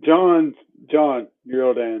 John,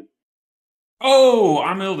 you're Ildan. Oh,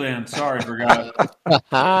 I'm Ildan. Sorry, forgot.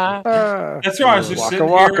 That's why I was just sitting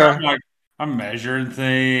waka. here. I'm like, I'm measuring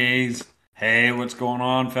things. Hey, what's going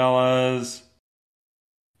on, fellas?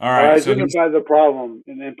 All right, so identified the problem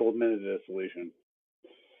and implemented a solution.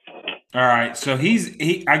 all right, so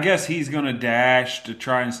I guess he's gonna dash to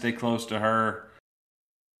try and stay close to her.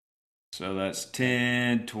 So that's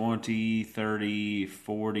 10, 20, 30,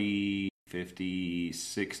 40, 50,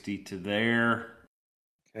 60 to there.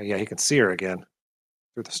 Okay, yeah, he can see her again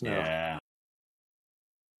through the snow.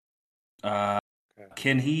 Yeah.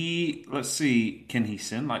 Can he? Let's see. Can he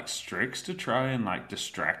send like Strix to try and like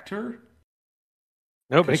distract her?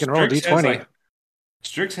 Nope, he can roll a D20.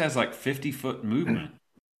 Strix has like 50-foot movement.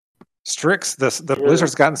 Strix, the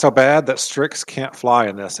blizzard's gotten so bad that Strix can't fly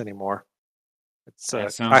in this anymore. It's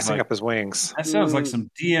icing up his wings. That sounds like some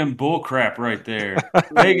DM bullcrap right there.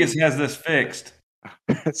 Vegas has this fixed.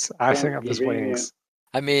 It's icing up his wings.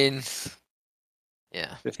 I mean,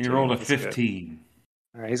 yeah. 15, he rolled a 15.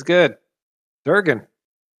 All right, he's good. Durgan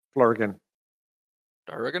Phylund.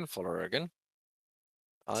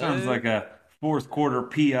 Sounds like a fourth quarter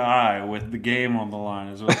PI with the game on the line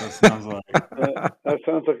is what that sounds like. That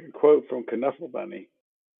sounds like a quote from Knuffle Bunny.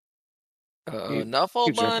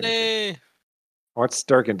 Knuffle Bunny! What's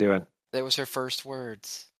Durgan doing? That was her first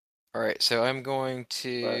words. All right, so I'm going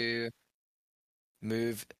to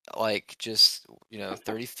move like just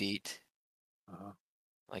 30 feet,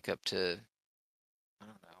 like up to I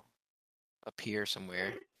don't know, up here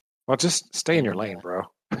somewhere. Well, just stay in your lane, bro.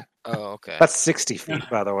 Oh, okay. That's 60 feet,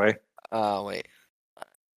 by the way. Oh, wait.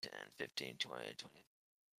 10, 15, 20,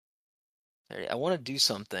 30. I want to do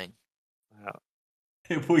something.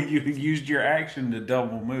 Well, you used your action to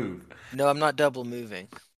double move. No, I'm not double moving.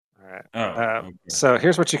 All right. Oh, okay. So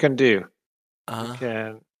here's what you can do. You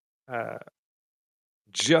can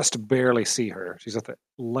just barely see her. She's at the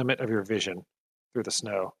limit of your vision through the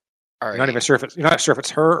snow. All You're not even sure if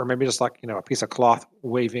it's her or maybe just like a piece of cloth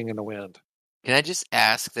waving in the wind. Can I just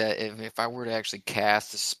ask that if I were to actually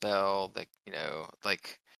cast a spell that do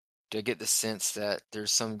I get the sense that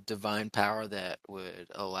there's some divine power that would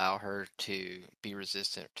allow her to be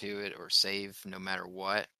resistant to it or save no matter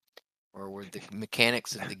what? Or would the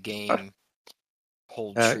mechanics of the game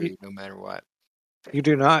hold true no matter what? You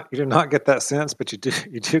do not get that sense, but you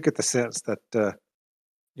do get the sense that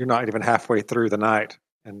you're not even halfway through the night,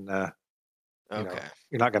 and you're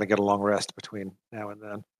not going to get a long rest between now and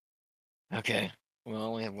then. Okay. Well, I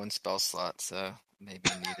only have one spell slot, so maybe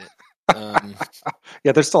I need it.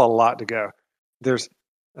 Yeah, there's still a lot to go. There's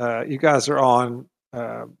you guys are on.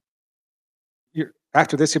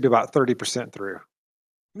 After this, you'll be about 30% through.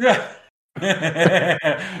 Yeah. And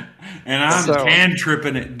I'm hand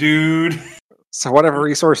tripping it, dude. So whatever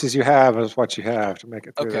resources you have is what you have to make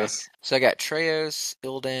it through this. So I got Treos,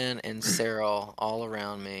 Ildan, and Sarril all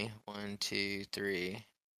around me. 1, 2, 3.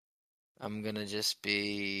 I'm gonna just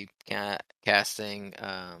be casting.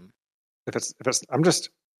 If I'm just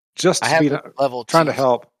I have level trying 2. to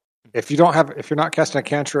help. If you're not casting a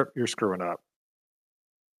cantrip, you're screwing up.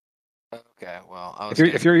 Okay, well,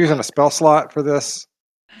 if you're using a spell slot for this,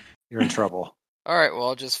 you're in trouble. All right, well,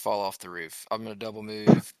 I'll just fall off the roof. I'm gonna double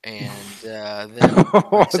move, and then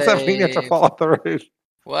what does that mean? You have to fall off the roof?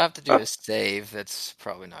 Well, I have to do a save. That's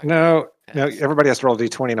probably not. No. Everybody has to roll a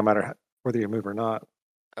d20 no matter whether you move or not.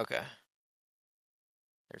 Okay.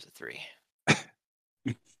 There's a 3. All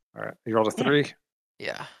right, you rolled a 3.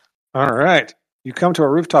 Yeah. All right. You come to a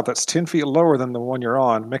rooftop that's 10 feet lower than the one you're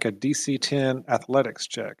on. Make a DC 10 athletics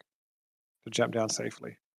check to jump down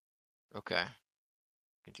safely. Okay. I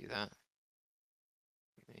can do that.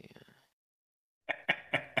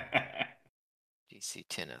 DC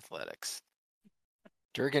 10 athletics.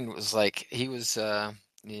 Durgan was he was a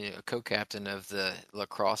co-captain of the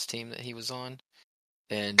lacrosse team that he was on,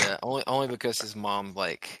 and only because his mom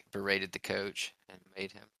berated the coach and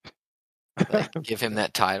made him give him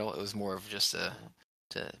that title. It was more of just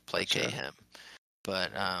to placate him.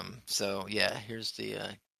 But so yeah, here's the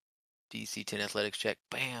DC 10 athletics check.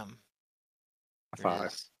 Bam.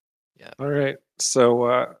 5. Yeah. All right.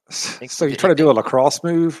 So you try to do a lacrosse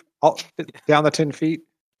move down the 10 feet,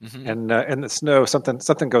 and in the snow,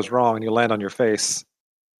 something goes wrong, and you land on your face.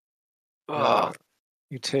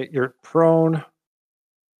 You're prone,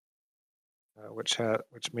 which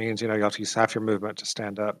means you have to use half your movement to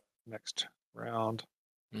stand up next round.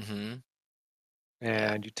 Mm-hmm.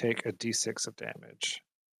 And you take a d6 of damage.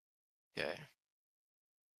 Okay.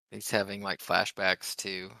 He's having flashbacks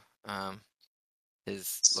to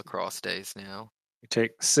his lacrosse days now. You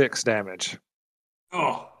take 6 damage.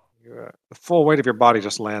 Oh. The full weight of your body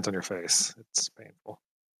just lands on your face. It's painful.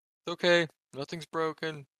 It's okay. Nothing's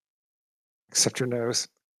broken. Except your nose.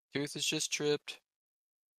 Tooth is just tripped.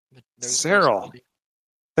 Sarril.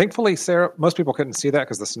 Thankfully, Sarril, most people couldn't see that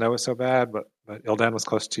because the snow was so bad, but Ildan was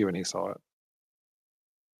close to you and he saw it.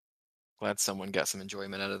 Glad someone got some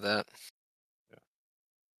enjoyment out of that. Yeah.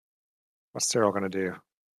 What's Sarril going to do?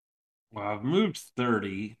 Well, I've moved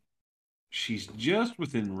 30. She's just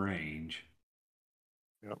within range.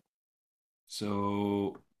 Yep.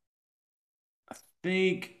 So I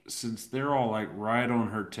think since they're all right on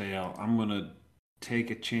her tail, I'm going to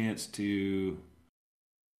take a chance to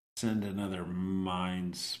send another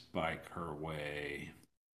Mind Spike her way.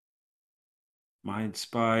 Mind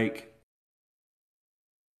Spike.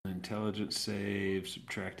 Intelligence save,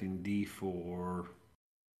 subtracting D4.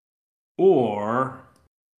 Or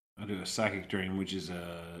I'll do a Psychic Drain, which is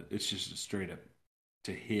it's just a straight up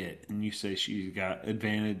to hit. And you say she's got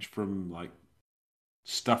advantage from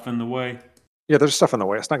stuff in the way? Yeah, there's stuff in the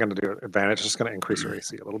way. It's not going to do advantage. It's just going to increase her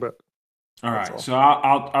AC a little bit. All right, so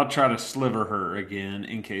I'll try to sliver her again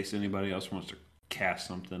in case anybody else wants to cast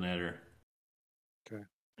something at her. Okay.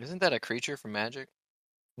 Isn't that a creature from Magic?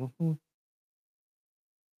 Mm-hmm.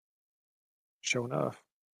 Sure enough.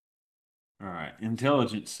 All right,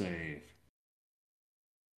 intelligence save.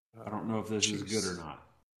 I don't know if this is good or not.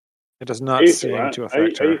 It does not seem to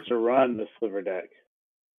affect her. I used to run the sliver deck.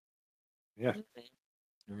 Yeah.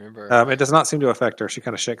 Remember? It does not seem to affect her. She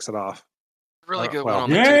kind of shakes it off. Really good one on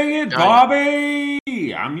the dang it, Bobby!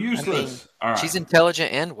 I'm useless. All right. She's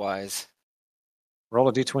intelligent and wise. Roll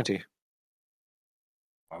a d20.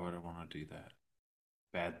 Why would I want to do that?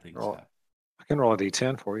 Bad things happen. I can roll a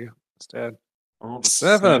d10 for you instead. I rolled a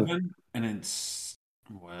 7. And instead,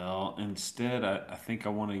 I think I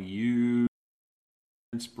want to use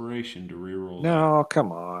inspiration to reroll. No,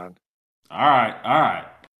 come on. All right.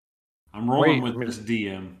 I'm rolling Wait, with this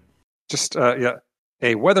DM. Just a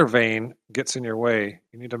weather vane gets in your way.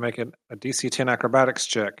 You need to make a DC 10 acrobatics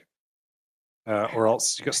check, or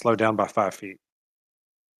else you get slowed down by 5 feet.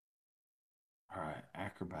 All right,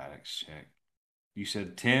 acrobatics check. You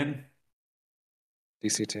said 10?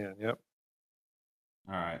 DC 10, yep.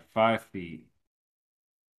 All right, 5 feet.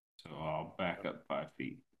 So I'll back up 5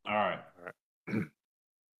 feet. All right.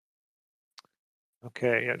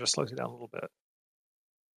 Okay, yeah, just slows you down a little bit.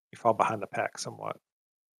 You fall behind the pack somewhat.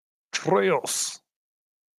 Treos.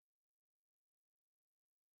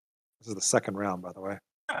 This is the second round, by the way.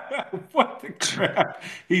 What the crap?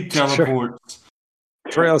 He teleports.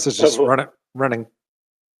 Treos is just running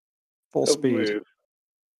full Don't speed. Move.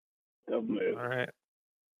 Don't move. All right.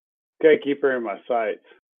 Okay, keep her in my sights.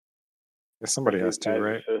 Yeah, somebody has to,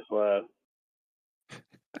 right? So slow.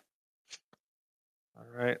 All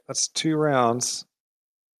right, that's 2 rounds.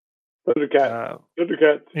 Thundercat.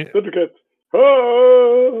 Thundercats. Yeah. Thundercats.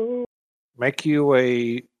 Oh! Make you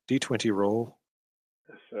a D20 roll.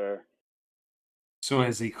 Yes, sir. So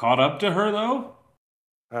has he caught up to her, though?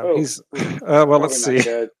 He's well. Let's see.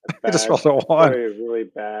 He just rolled a 1. Probably really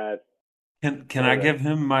bad. Can I give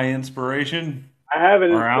him my inspiration? I have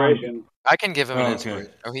an inspiration. I can give him an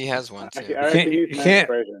inspiration. Oh, he has one too. You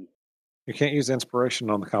can't use inspiration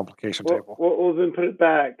on the complication table. Well, then put it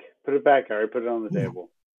back. Put it back, Harry. Put it on the table.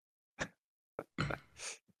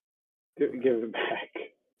 Give it back.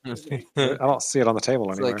 I don't see it on the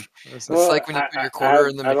table anymore. It's like when you put your quarter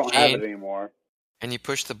in the machine. I don't have it anymore. And you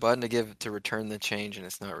push the button to return the change, and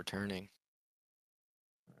it's not returning.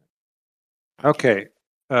 Okay.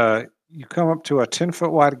 You come up to a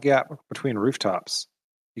 10-foot wide gap between rooftops.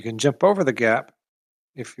 You can jump over the gap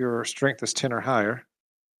if your strength is 10 or higher.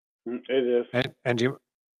 It is.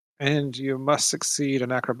 And you must succeed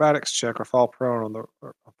an acrobatics check or fall prone on the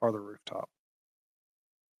farther rooftop.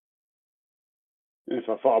 If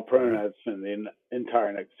I fall prone, I'd spend the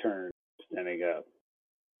entire next turn standing up.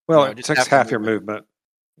 Well, it takes half your movement.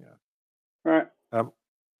 Yeah. All right. I'm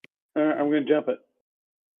going to jump it.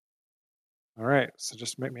 All right. So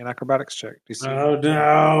just make me an acrobatics check. DC. Oh,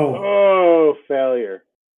 no. Oh, failure.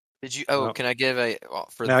 Did you? Oh, can I give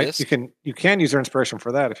for now, this? You can use your inspiration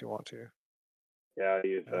for that if you want to. Yeah, I'll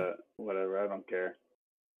use whatever. I don't care.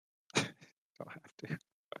 Don't have to.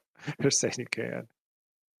 They're saying you can.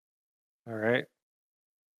 All right.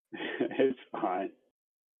 It's fine.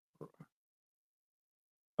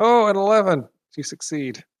 Oh, an 11. You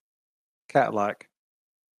succeed. Cat-like.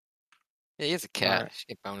 Yeah, he has a cat. Right.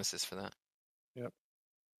 You get bonuses for that. Yep.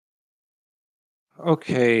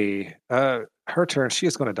 Okay. Her turn. She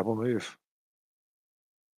is going to double move.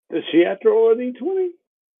 Does she have to roll a d20?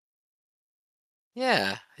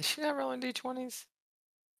 Yeah. Is she not rolling d20s?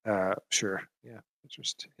 Sure. Yeah. It's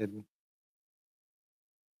just hidden.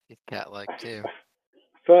 He's cat-like too. I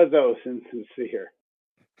thought that was insincere.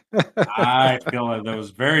 I feel like that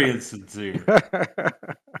was very insincere.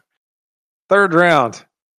 Third round.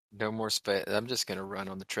 No more space. I'm just going to run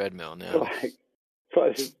on the treadmill now.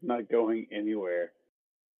 Plus, it's not going anywhere.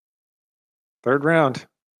 Third round.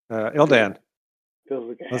 Ildan. Feels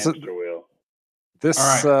like a hamster wheel. This,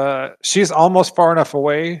 right. She's almost far enough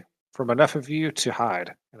away from enough of you to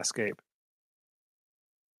hide and escape.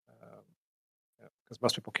 Because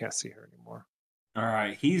most people can't see her anymore. All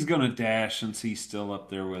right. He's going to dash since he's still up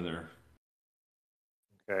there with her.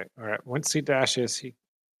 Okay. All right. Once he dashes,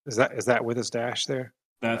 is that with his dash there?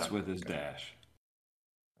 That's with his dash.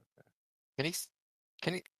 Okay.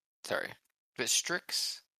 Can he? Sorry, but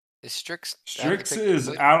Strix is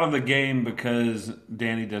out of the game because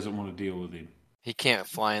Danny doesn't want to deal with him. He can't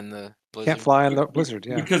fly in the blizzard. Can't fly in the blizzard,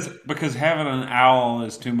 yeah. Because having an owl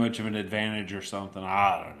is too much of an advantage or something.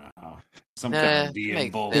 I don't know. Some kind of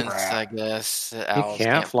DM bull crap. I guess he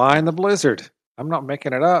can't fly in the blizzard. I'm not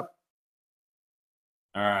making it up.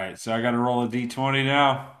 All right, so I got to roll a d20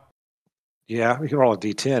 now. Yeah, we can roll a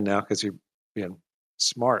d10 now because you're being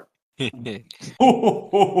smart. D10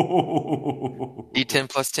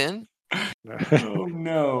 plus 10? Oh,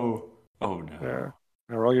 no. Oh, no.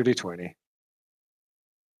 Now roll your d20.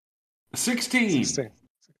 16.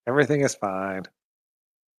 Everything is fine.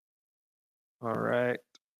 All right.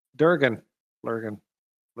 Durgan. Flurgan.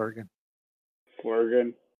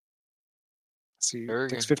 See, it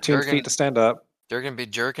takes 15 feet to stand up. Durgan be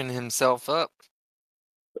jerking himself up.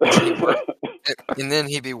 And then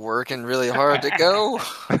he'd be working really hard to go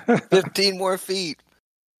 15 more feet.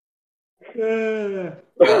 Matt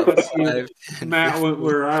went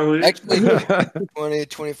where I went. Actually, 20,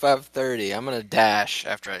 25, 30. I'm going to dash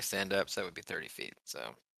after I stand up, so that would be 30 feet. So,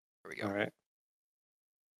 here we go. All right.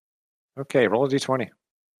 Okay, roll a d20.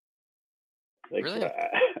 Thanks Really? for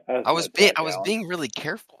that. I was being really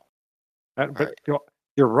careful. But Right.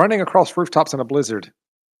 you're running across rooftops in a blizzard.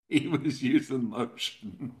 He was using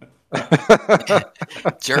lotion.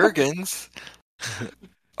 Jurgens.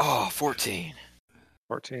 14.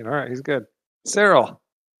 14. All right, he's good. Sarril.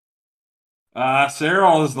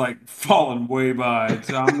 Sarril is like falling way behind,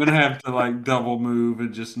 so I'm gonna have to like double move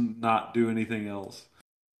and just not do anything else.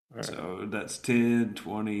 Right. So that's 10,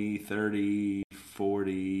 20, 30,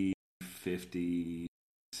 40, 50,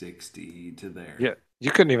 60 to there. Yeah,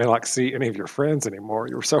 you couldn't even like see any of your friends anymore.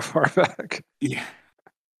 You were so far back. Yeah.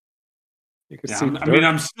 You could Yeah, see.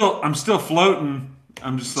 I'm still floating.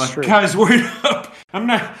 I'm just like, Sure. guys, wait up! I'm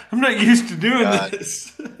not used to doing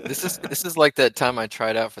this. This is like that time I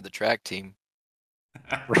tried out for the track team.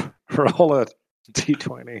 Roll a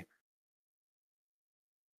d20.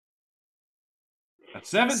 That's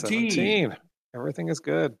 17. Everything is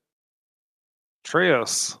good.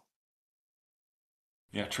 Treos.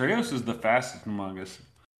 Yeah, Treos is the fastest among us.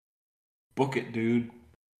 Book it, dude.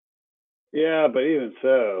 Yeah, but even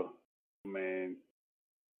so, I mean,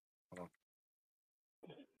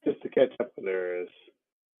 just to catch up with her is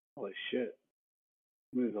holy shit.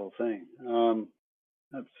 Move the whole thing.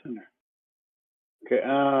 That's center. Okay.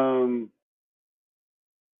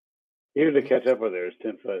 Here to catch up with her is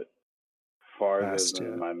 10 foot farther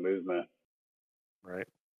than my movement. Right.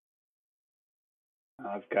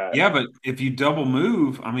 I've got. Yeah, but if you double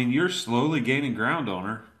move, I mean, you're slowly gaining ground on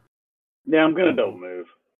her. Yeah, I'm gonna double move.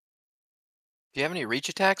 Do you have any reach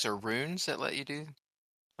attacks or runes that let you do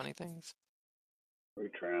funny things?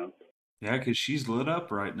 Reach around. Yeah, because she's lit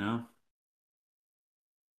up right now.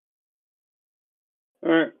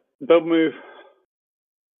 All right, double move.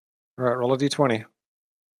 All right, roll a d20.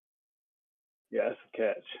 Yeah, that's a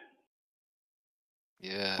catch.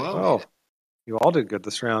 Yeah. Well, you all did good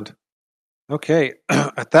this round. Okay,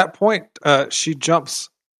 at that point, she jumps.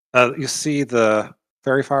 You see the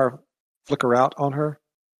fairy fire flicker out on her,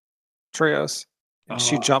 Treos, and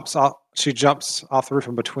she jumps off. She jumps off the roof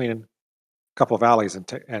in between a couple of alleys and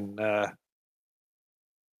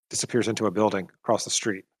disappears into a building across the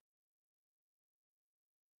street.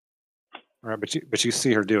 All right, but you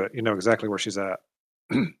see her do it. You know exactly where she's at.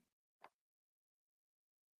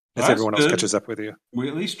 As everyone else catches up with you. We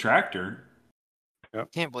at least tracked her.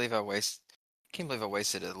 Yep. Can't believe I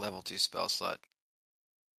wasted a level 2 spell slot.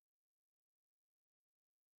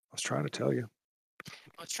 I was trying to tell you.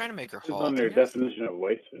 I was trying to make her It's halt. on their definition of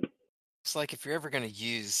wasted. It's like if you're ever going to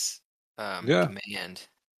use command.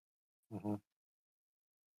 Mm-hmm.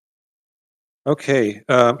 Okay,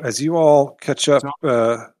 as you all catch up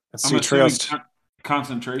and see Treos.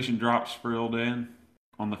 Concentration drops for Ildan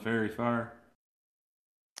on the fairy fire.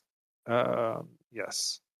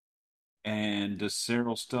 Yes. And does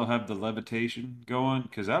Sarril still have the levitation going?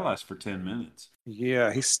 Because that lasts for 10 minutes.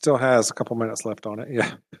 Yeah, he still has a couple minutes left on it.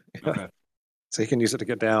 Yeah. Okay. So he can use it to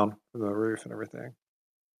get down from the roof and everything.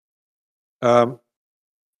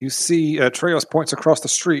 You see Treos points across the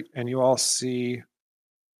street, and you all see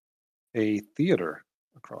a theater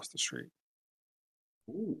across the street.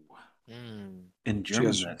 Ooh. Mm. In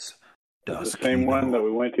German, that's the same one that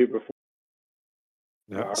we went to before.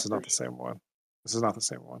 No, this is not the same one. This is not the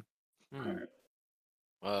same one.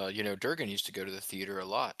 Durgan used to go to the theater a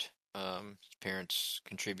lot. His parents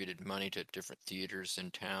contributed money to different theaters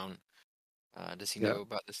in town. Does he know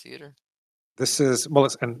about this theater? This is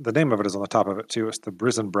and the name of it is on the top of it too. It's the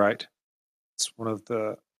Brisenbright. It's one of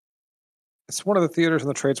the theaters in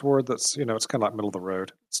the Trades Ward that's it's kind of like middle of the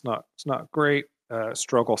road. It's not great.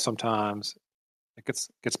 Struggle sometimes. It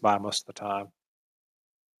gets by most of the time.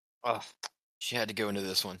 Oh, she had to go into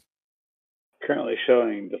this one. Currently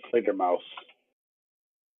showing the Fledermaus.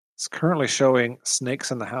 It's currently showing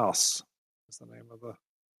Snakes in the House. Is the name of the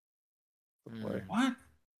play. What?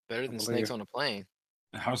 Better than Snakes on a Plane.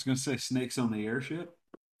 I was going to say Snakes on the Airship.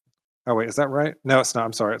 Oh wait, is that right? No, it's not.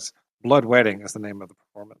 I'm sorry. It's Blood Wedding is the name of the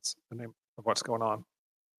performance. The name of what's going on.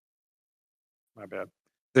 My bad.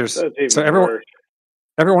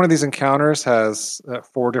 Every one of these encounters has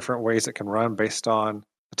 4 different ways it can run based on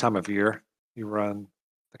the time of year you run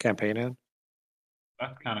the campaign in.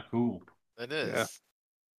 That's kind of cool. It is. Yeah.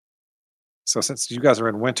 So since you guys are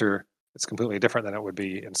in winter, it's completely different than it would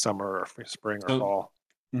be in summer or spring or fall.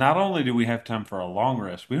 Not only do we have time for a long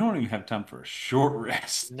rest, we don't even have time for a short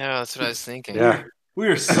rest. No, that's what I was thinking. Yeah. We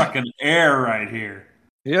are sucking air right here.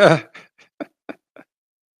 Yeah.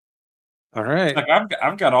 All right. Like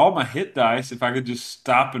I've got all my hit dice. If I could just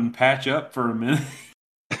stop and patch up for a minute.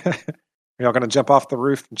 Are y'all going to jump off the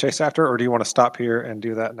roof and chase after, or do you want to stop here and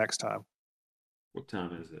do that next time? What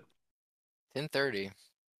time is it? 10:30.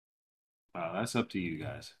 Wow, that's up to you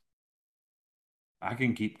guys. I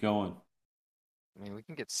can keep going. I mean, we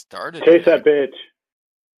can get started. Chase that bitch.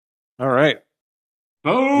 All right.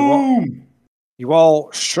 Boom! You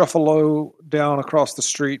all shuffle down across the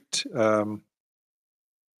street.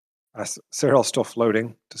 Sarril's still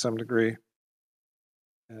floating to some degree.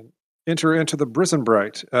 And enter into the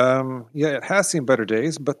Brisenbright. It has seen better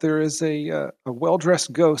days, but there is a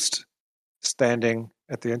well-dressed ghost standing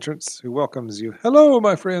at the entrance who welcomes you. Hello,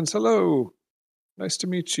 my friends. Hello. Nice to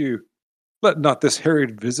meet you. Let not this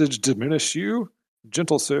harried visage diminish you,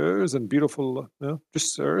 gentle sirs and beautiful,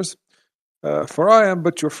 just sirs. For I am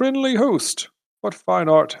but your friendly host. What fine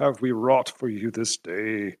art have we wrought for you this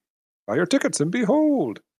day? Buy your tickets and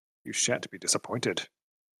behold, you shan't be disappointed.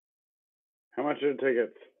 How much are the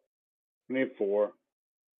tickets? I need 4.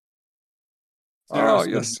 Oh,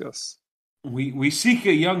 yes. We seek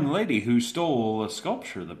a young lady who stole a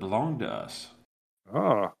sculpture that belonged to us.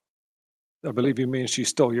 Ah, I believe you mean she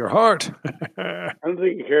stole your heart. I don't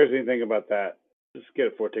think he cares anything about that. Just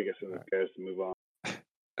get 4 tickets and who cares to move on.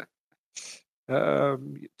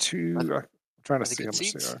 I'm trying to see how much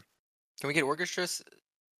seats? they are. Can we get orchestras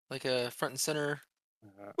like a front and center?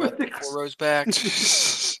 What the- 4 rows back.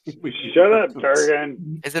 Shut up,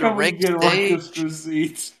 Durgan. Is it a rigged get stage? orchestra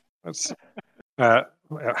seats?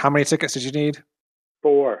 How many tickets did you need?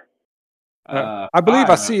 4. I believe 5,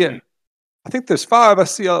 I see it. I think there's 5. I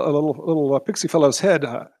see a little pixie fellow's head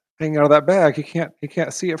hanging out of that bag. He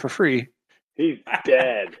can't see it for free. He's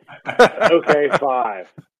dead. Okay,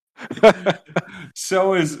 5.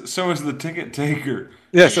 So is the ticket taker.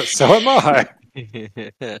 Yes, so am I.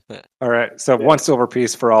 All right, so 1 silver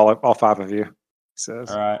piece for all 5 of you. He says.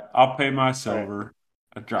 All right, I'll pay my silver.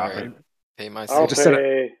 I drop All right. it. Pay my I'll seat.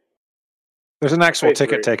 pay. There's an actual Pay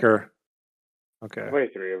ticket 3. taker. Okay. I'll pay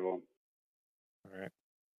 3 of them. All right.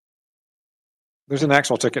 There's an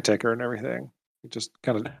actual ticket taker and everything. He just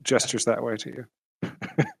kind of gestures that way to you. He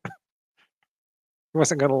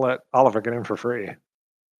wasn't going to let Oliver get in for free.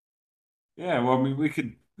 Yeah, well, I mean, we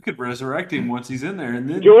could resurrect him once he's in there, and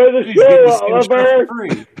then Enjoy the he's getting to show, see the stuff Oliver! for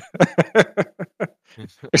free.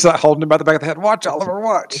 He's like holding him by the back of the head. Watch, Oliver,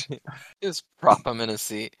 watch. Just prop him in a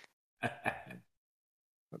seat.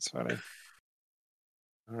 That's funny.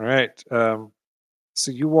 All right. So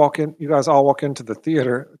you guys all walk into the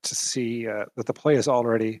theater to see that the play is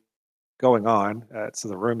already going on. So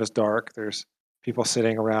the room is dark. There's people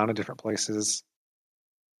sitting around in different places.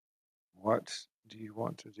 What do you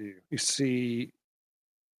want to do? You see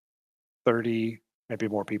 30, maybe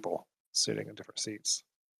more people sitting in different seats.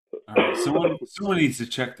 All right, someone needs to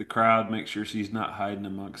check the crowd, make sure she's not hiding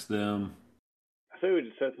amongst them. I think we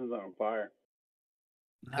just set something on fire.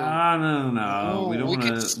 No. We don't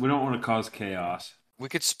want to cause chaos. We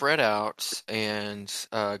could spread out and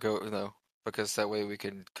go, because that way we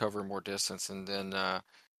can cover more distance. And then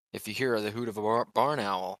if you hear the hoot of a barn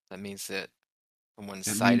owl, that means that someone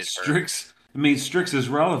sighted her. It means Strix is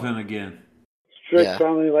relevant again. Strix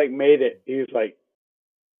finally made it. He was like,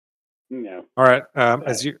 All right.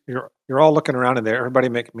 As you're all looking around in there, everybody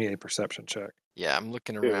make me a perception check. Yeah, I'm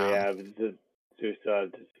looking do we around. have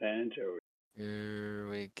suicide disadvantage? Or... Here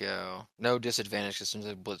we go. No disadvantage because there's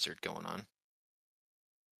a blizzard going on.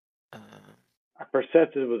 Our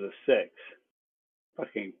perception was a 6.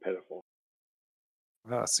 Fucking pitiful.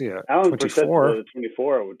 I see a Alan's perception 24. was a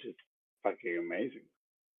 24, which is fucking amazing.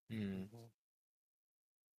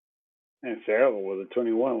 And Sarril was a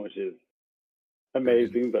 21, which is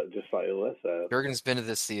amazing, but just slightly less so. Durgan's been to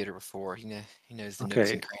this theater before. He knows the nooks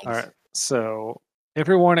Okay. and crannies. All right. So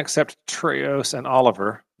everyone except Treos and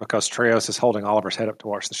Oliver, because Treos is holding Oliver's head up to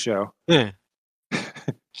watch the show. Yeah.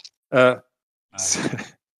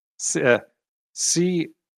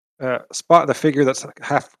 Spot the figure that's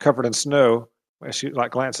half covered in snow as she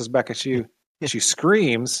glances back at you. She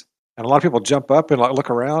screams, and a lot of people jump up and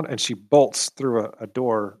look around, and she bolts through a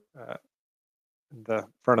door in the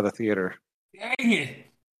front of the theater. Dang it!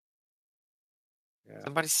 Yeah.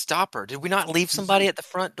 Somebody stop her. Did we not leave somebody at the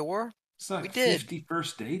front door? It's like We did. 50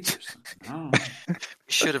 first dates or something. I don't know. We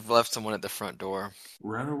should have left someone at the front door.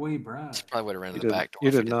 Runaway bride. She probably would have ran to the back door.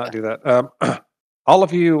 You did not do that. All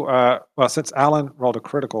of you, since Alan rolled a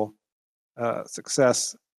critical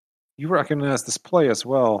success, you recognize this play as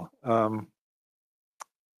well.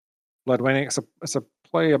 Bloodwaiting. It's a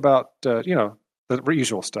play about the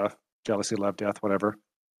usual stuff: jealousy, love, death, whatever.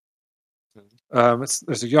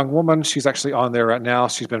 There's a young woman. She's actually on there right now.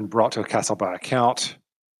 She's been brought to a castle by a count,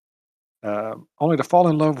 only to fall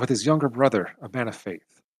in love with his younger brother, a man of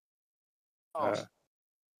faith.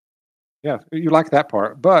 Yeah, you like that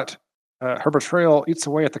part, but her betrayal eats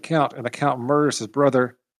away at the count, and the count murders his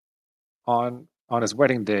brother on on his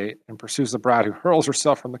wedding day and pursues the bride who hurls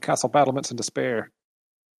herself from the castle battlements in despair.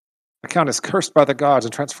 The count is cursed by the gods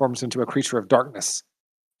and transforms into a creature of darkness,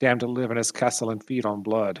 damned to live in his castle and feed on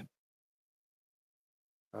blood.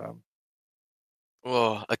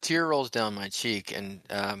 Well, a tear rolls down my cheek, and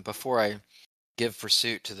before I give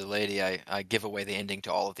pursuit to the lady, I give away the ending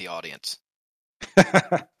to all of the audience.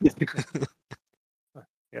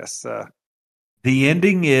 Yes. The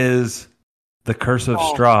ending is The Curse of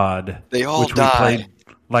Strahd, They all which die. we played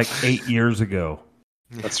like 8 years ago.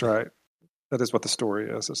 That's right. That is what the story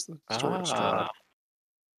is. It's the story of Strahd.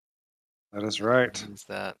 That is right. What is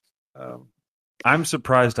that? I'm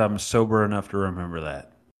surprised I'm sober enough to remember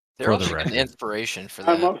that. They're also an inspiration for that.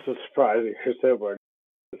 I'm also surprised that you're sober.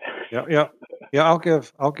 Yeah. I'll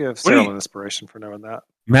give Sarril an inspiration for knowing that.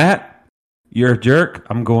 Matt, you're a jerk.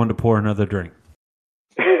 I'm going to pour another drink.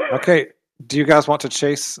 Okay. Do you guys want to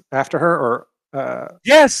chase after her, or?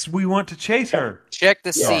 Yes, we want to chase her. Check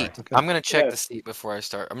the seat. Okay. I'm going to check the seat before I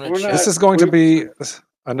start. I'm going to check. This is going to be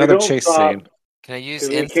another chase scene. Can I use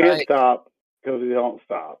We insight? can't stop because we don't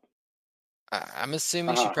stop. I'm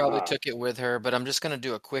assuming she probably took it with her, but I'm just going to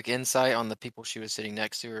do a quick insight on the people she was sitting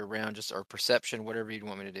next to or around, or perception, whatever you'd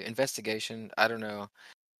want me to do. Investigation, I don't know,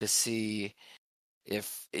 to see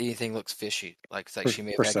if anything looks fishy. Like she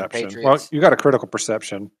may have had compatriots. Well, you got a critical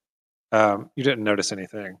perception. You didn't notice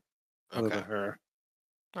anything other than her.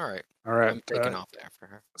 All right. I'm taking off after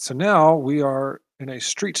her. So now we are in a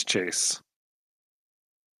street chase.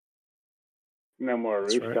 No more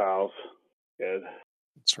roof tiles. Good.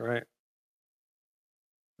 That's right.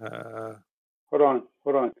 Hold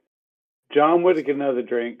on. John would get another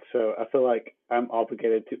drink, so I feel like I'm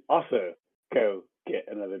obligated to also go get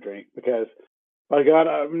another drink because, by God,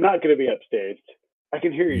 I'm not going to be upstaged. I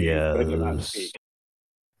can hear you, but I cannot speak.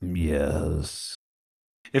 Yes.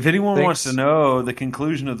 If anyone wants to know, the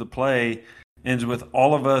conclusion of the play ends with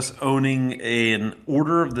all of us owning an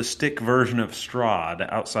Order of the Stick version of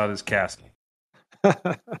Strahd outside his castle.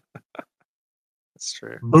 That's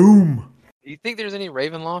true. Boom. Do you think there's any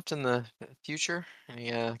Ravenloft in the future?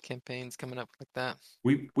 Any campaigns coming up like that?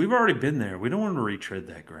 We've already been there. We don't want to retread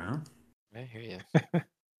that ground. I hear you.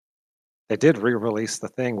 They did re-release the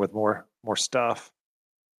thing with more stuff.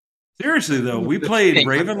 Seriously, though, we played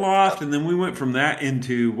Ravenloft, and then we went from that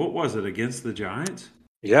into, what was it, Against the Giants?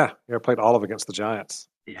 Yeah, you ever played all of Against the Giants.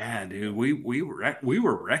 Yeah, dude, we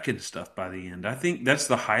were wrecking stuff by the end. I think that's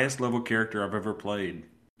the highest level character I've ever played.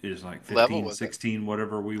 Is like 15, 16,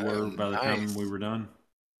 whatever we were by the time we were done.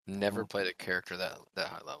 Never played a character that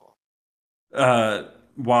high level.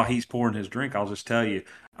 While he's pouring his drink, I'll just tell you,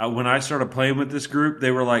 when I started playing with this group, they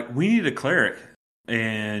were like, we need a cleric,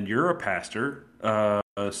 and you're a pastor, so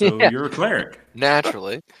you're a cleric.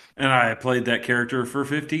 Naturally. And I played that character for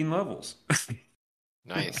 15 levels.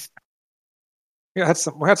 Nice. Yeah,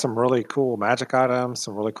 we had some really cool magic items,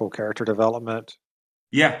 some really cool character development.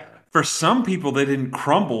 Yeah, for some people, they didn't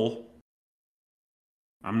crumble.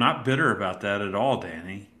 I'm not bitter about that at all,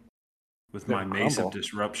 Danny. With my Mace of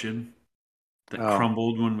Disruption that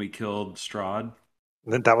crumbled when we killed Strahd.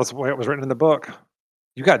 That was the way it was written in the book.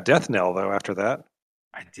 You got Death Knell, though, after that.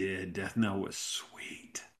 I did. Death Knell was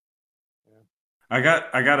sweet. Yeah.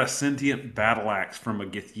 I got a sentient battle axe from a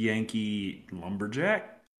Githyanki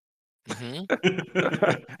lumberjack. Mm-hmm.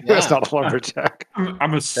 That's not a lumberjack.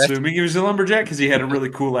 I'm assuming he was a lumberjack because he had a really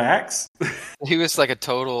cool axe. He was like a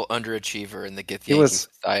total underachiever in the Githyanki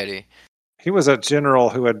society. He was a general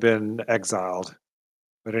who had been exiled.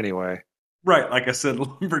 But anyway. Right, like I said,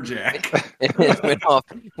 lumberjack.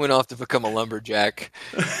 went off to become a lumberjack.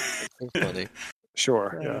 So funny.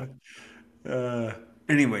 Sure, yeah.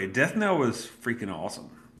 Anyway, Death Knell was freaking awesome.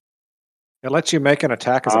 It lets you make an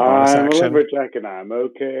attack as a bonus action. I'm a lumberjack and I'm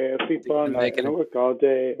okay. I sleep all night and I work all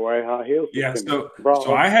day. Wear high heels. Yeah, so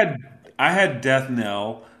I had Death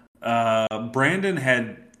Knell. Brandon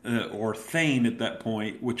had, or Thane at that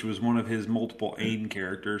point, which was one of his multiple Ain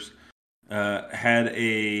characters, had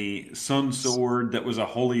a Sun Sword that was a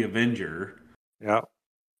Holy Avenger. Yep.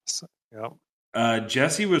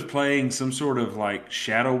 Jesse was playing some sort of like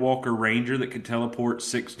Shadow Walker Ranger that could teleport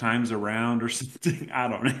 6 times around or something. I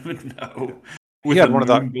don't even know. With he had one of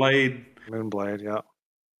the Moonblade. Moonblade, yeah.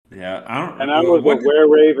 Yeah, I don't. And I was a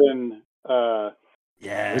Were-Raven.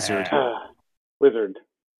 Wizard.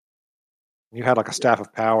 You had like a Staff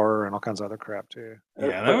of Power and all kinds of other crap too.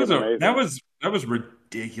 Yeah, that was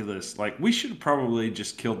ridiculous. Like we should have probably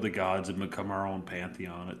just killed the gods and become our own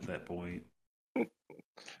pantheon at that point.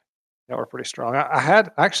 Yeah, we're pretty strong. I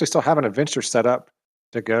actually still have an adventure set up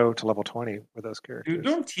to go to level 20 with those characters. Dude,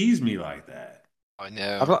 don't tease me like that. I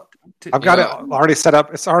know. I've got it already set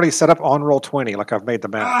up. It's already set up on Roll20, like I've made the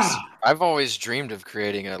maps. I've always dreamed of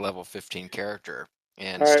creating a level 15 character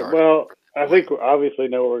and All right. starting. Well, I think we obviously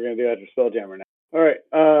know what we're going to do after Spelljammer now. All right.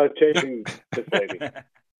 Chasing this lady.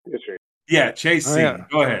 Yeah, chase scene. Yeah.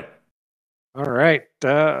 Go ahead. All right.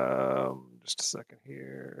 Just a second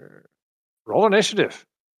here. Roll initiative.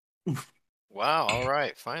 Wow. All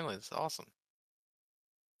right. Finally, it's awesome.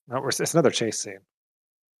 No, it's another chase scene.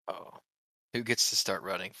 Oh, who gets to start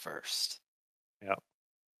running first? Yeah.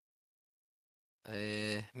 I'm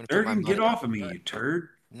gonna put my Durgan, money get off of me, you turd.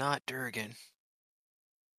 Not Durgan.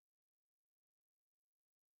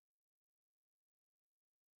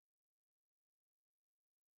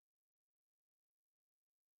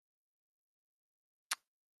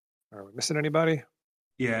 Are we missing anybody?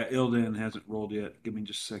 Yeah, Ildan hasn't rolled yet. Give me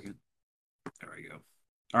just a second. There we go.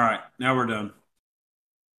 All right, now we're done.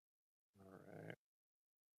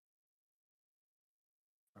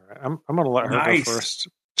 All right. I'm going to let her Nice. go first.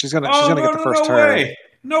 She's gonna get the first turn. Way.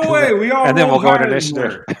 No way. We all and then we'll rolled go into higher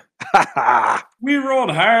initiative. than her. We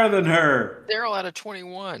rolled higher than her. They're all out of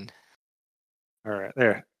 21. All right,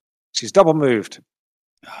 there. She's double moved.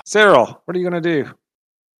 Sarril, what are you going to do?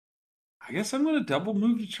 I guess I'm going to double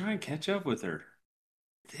move to try and catch up with her.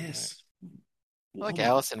 This. Like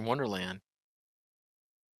Alice in Wonderland.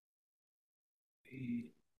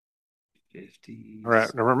 50. All right.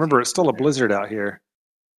 Now remember, it's still a blizzard out here,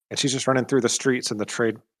 and she's just running through the streets in the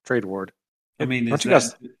trade ward. I mean, Don't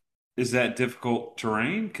is that difficult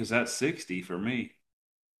terrain? Because that's 60 for me.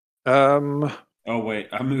 Oh wait,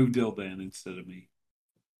 I moved Ildan instead of me.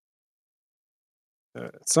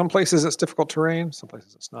 Some places it's difficult terrain. Some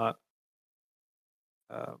places it's not.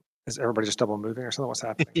 Is everybody just double moving or something? What's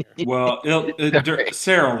happening here? Well,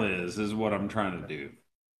 Sarril is what I'm trying to do.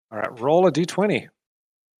 All right, roll a d20.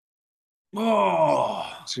 Oh,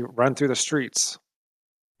 so you run through the streets.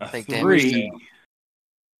 A Take 3.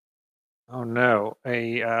 Oh no!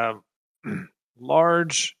 A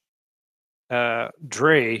large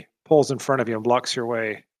dray pulls in front of you and blocks your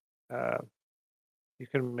way. You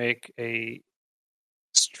can make a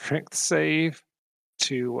strength save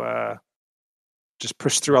to just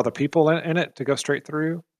push through other people in it to go straight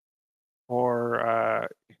through, or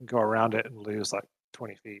you can go around it and lose like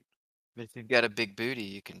 20 feet. But if you've got a big booty,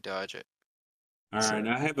 you can dodge it. All right,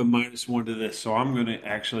 I have a -1 to this, so I'm going to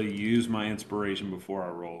actually use my inspiration before I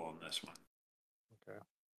roll on this one. Okay.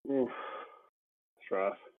 Oof. It's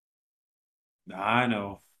rough. I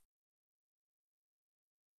know.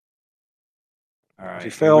 All right. If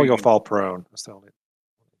you fail, you'll fall prone. That's the only.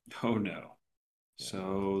 Oh no.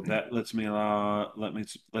 So that lets me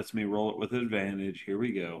roll it with advantage. Here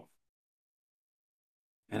we go.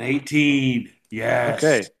 An 18. Yes.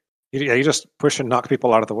 Okay. You just push and knock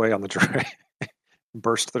people out of the way on the dray.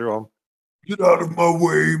 Burst through them. Get out of my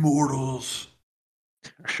way, mortals.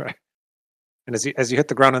 Right. And as you hit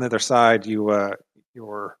the ground on the other side,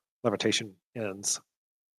 your levitation ends.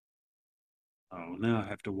 Oh, now I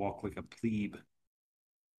have to walk like a plebe.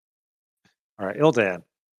 All right, Ildan.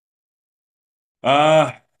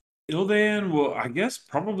 Ildan will, I guess,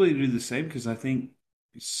 probably do the same because I think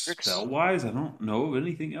spell-wise, I don't know of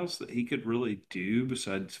anything else that he could really do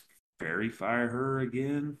besides fairy fire her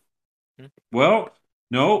again. Well,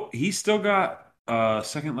 no, he's still got a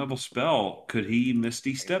second level spell. Could he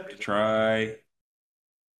Misty Step to try?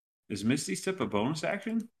 Is Misty Step a bonus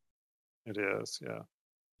action? It is, yeah.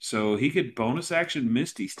 So he could bonus action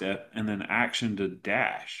Misty Step and then action to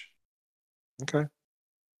dash. Okay.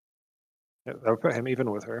 Yeah, that would put him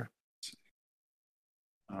even with her.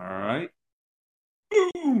 All right.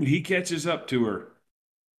 Boom! He catches up to her.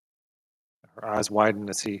 Her eyes widen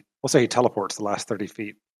as we'll say he teleports the last 30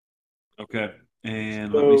 feet. Okay.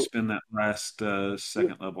 And let me spin that last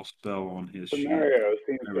second level spell on his scenario shield.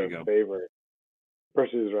 seems to favor the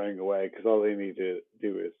person who's running away because all they need to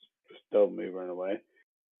do is just double move, run away.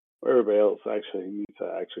 Everybody else actually needs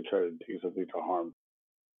to actually try to do something to harm.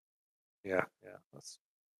 Yeah. Let's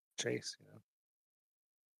chase.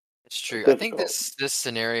 It's true. I think this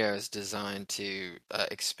scenario is designed to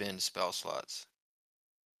expend spell slots.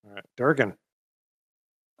 All right, Durgan.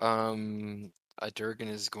 Durgan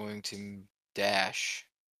is going to dash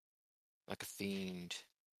like a fiend.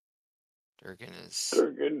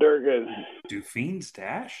 Durgan. Do fiends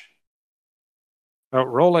dash? Oh,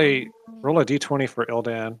 roll a d20 for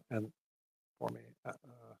Ildan and for me.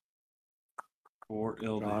 For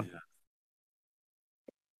Ildan.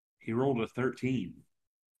 He rolled a 13.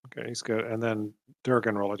 Okay, he's good. And then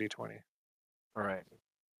Durgan, roll a d20. All right.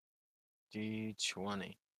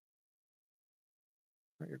 D20.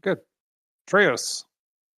 You're good. Treos.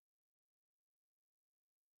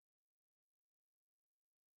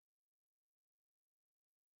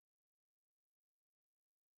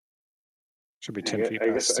 Should be 10 feet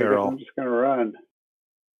I past guess Sarril. I'm just going to run.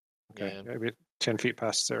 Okay, Yeah. maybe 10 feet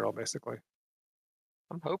past Sarril, basically.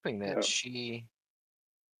 I'm hoping that Yeah. she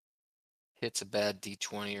hits a bad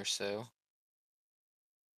D20 or so.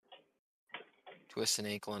 Twist an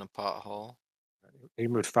ankle in a pothole. You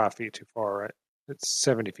moved 5 feet too far, right? It's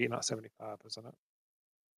 70 feet, not 75, isn't it?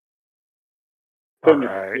 70,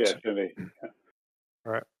 All right. Yeah, 70. Yeah.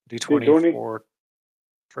 All right. D20 D20? for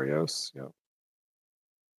Treos. Yep.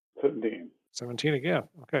 17. 17 again.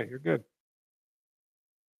 Okay, you're good.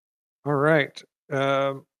 All right.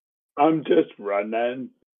 I'm just running.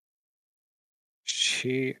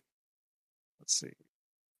 Let's see.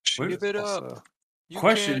 She Give is it also, up. You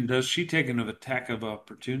Question: can't. does she take an attack of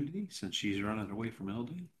opportunity since she's running away from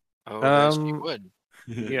Ildan? Oh, yes, she would.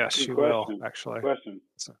 Yeah, Good she question. will, actually. Question.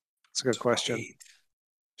 It's a good question. Sweet.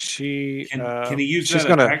 She Can he use she's that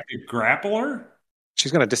gonna attack to grapple her?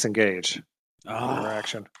 she's gonna disengage in Oh, her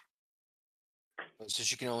action. So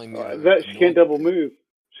she can only move. She can't double move.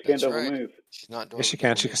 She can't That's double right. move. She's not doing. Yes, she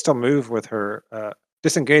can. She can still move with her.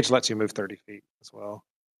 Disengage lets you move 30 feet as well.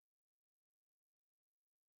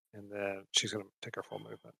 And then she's going to take her full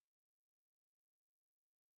movement.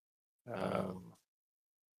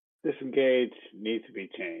 Disengage needs to be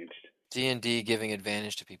changed. D&D giving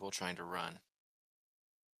advantage to people trying to run.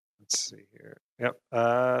 Let's see here. Yep.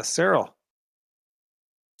 Sarril.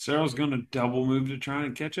 Sarah's going to double move to try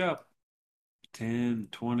and catch up. 10,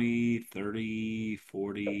 20, 30,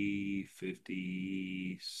 40,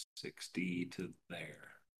 50, 60 to there.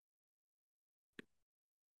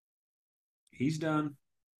 He's done.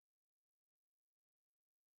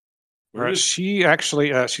 All right. She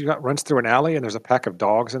actually runs through an alley and there's a pack of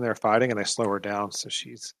dogs in there fighting and they slow her down, so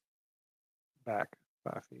she's back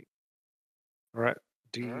 5 feet. All right.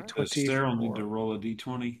 D20. Does Sarah need to roll a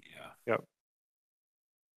D20? Yeah. Yep.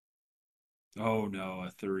 Oh no,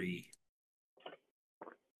 a 3.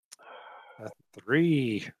 A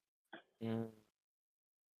 3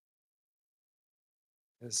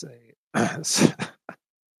 is a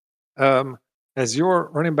as you're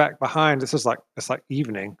running back behind, it's like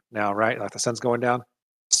evening now, right? Like the sun's going down.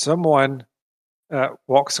 Someone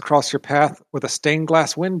walks across your path with a stained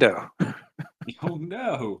glass window. Oh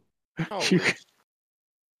no!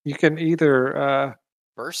 You can either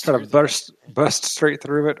try to bust straight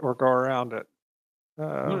through it or go around it.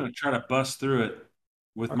 I'm going to try to bust through it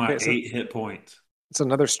with my 8 hit points. It's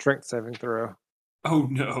another strength saving throw. Oh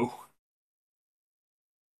no!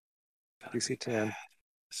 DC 10.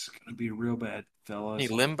 This is going to be real bad, fellas. Can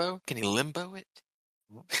he limbo? Can he limbo it?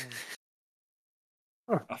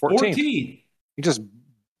 Oh, 14. You just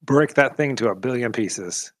break that thing to a billion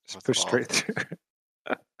pieces. Just push straight through.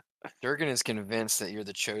 Durgan is convinced that you're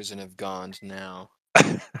the chosen of Gond now.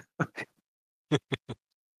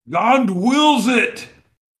 Gond wills it!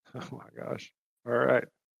 Oh my gosh. All right.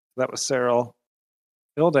 That was Sarril.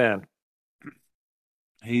 Ildan.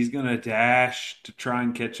 He's going to dash to try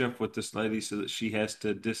and catch up with this lady so that she has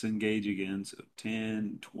to disengage again. So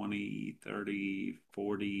 10, 20, 30,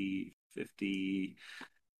 40, 50,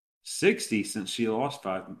 60 since she lost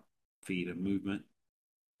 5 feet of movement.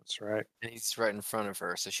 That's right. And he's right in front of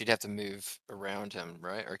her, so she'd have to move around him,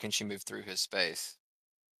 right? Or can she move through his space?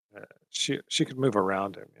 She could move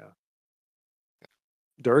around him, yeah.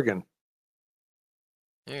 Durgan.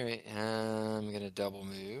 All right, I'm going to double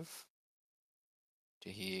move to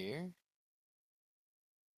here.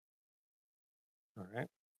 All right.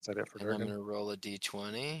 Is that it for And Durgan? I'm going to roll a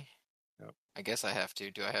d20. Yep. I guess I have to.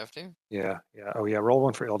 Do I have to? Yeah. Oh, yeah. Roll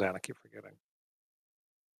one for Ildan. I keep forgetting.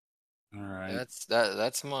 All right.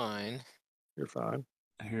 That's mine. You're fine.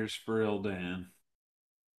 Here's for Ildan.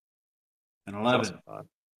 An 11. That's also fine.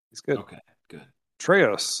 He's good. Okay, good.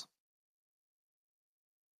 Treos.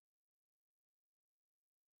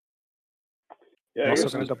 Yeah, I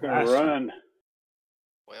guess I'm just going to run.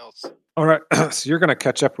 Well, all right. So you're going to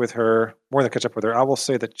catch up with her. More than catch up with her. I will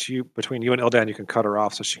say that between you and Ildan, you can cut her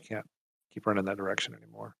off so she can't keep running that direction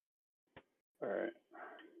anymore. All right.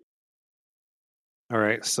 All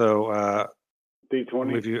right. So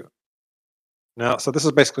D20. move you. No. So this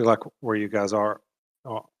is basically like where you guys are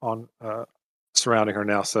on surrounding her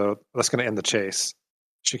now. So that's going to end the chase.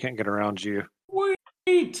 She can't get around you.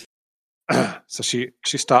 Wait. So she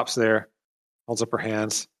stops there, holds up her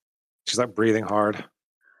hands. She's like breathing hard.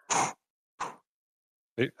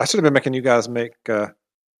 I should have been making you guys make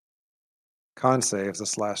con saves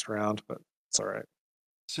this last round, but it's all right.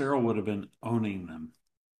 Sarah would have been owning them.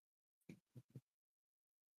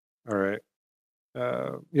 All right.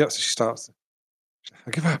 So she stops.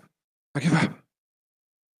 I give up.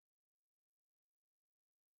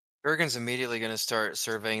 Durgan's immediately going to start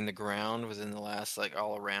surveying the ground within the last,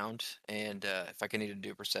 all around. And if I can need to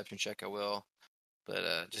do a perception check, I will.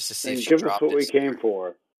 But just to see if And she give us dropped what it we came somewhere.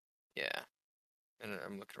 for. Yeah. And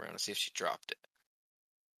I'm looking around to see if she dropped it.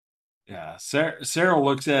 Yeah. Sarril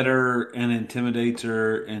looks at her and intimidates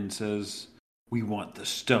her and says, "We want the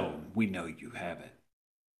stone. We know you have it."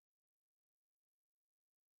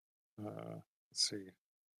 Let's see.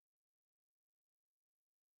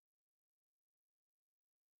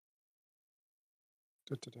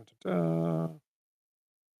 Da, da, da, da, da.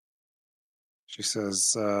 She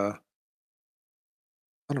says, I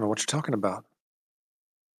don't know what you're talking about.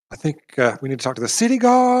 I think we need to talk to the city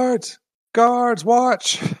guards. Guards,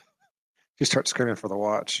 watch. She starts screaming for the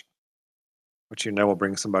watch, which will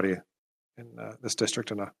bring somebody in this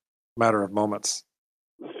district in a matter of moments.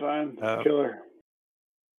 That's fine. Killer.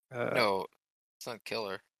 No, it's not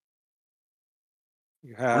killer.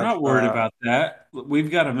 You have, We're not worried about that. We've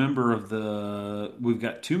got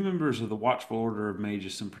two members of the Watchful Order of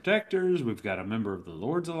Magus and Protectors. We've got a member of the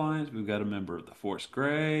Lord's Alliance. We've got a member of the Force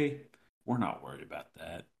Grey. We're not worried about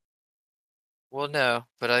that. Well, no,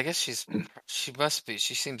 but I guess she must be.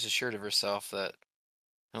 She seems assured of herself that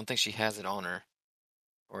I don't think she has it on her.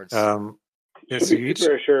 Or it's. She'll be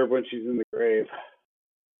super assured when she's in the grave.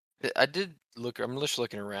 I did look. I'm just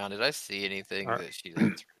looking around. Did I see anything that she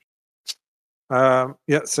did?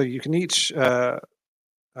 Yeah, so you can each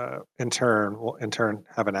in turn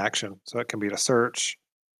have an action. So it can be to search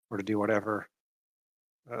or to do whatever.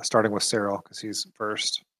 Starting with Sarril because he's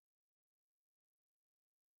first.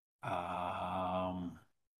 I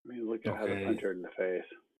mean, look at how to punch her in the face.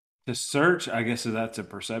 To search, I guess that's a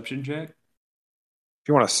perception check. If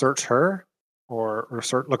you want to search her or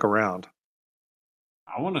look around.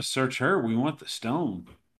 I want to search her. We want the stone.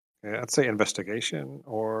 Yeah, I'd say investigation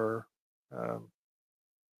or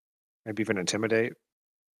maybe even intimidate.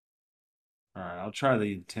 All right, I'll try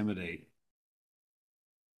the intimidate.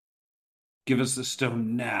 Give us the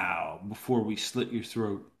stone now before we slit your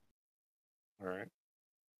throat. All right.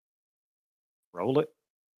 Roll it.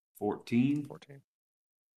 14.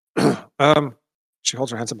 She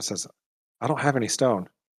holds her hands up and says, I don't have any stone.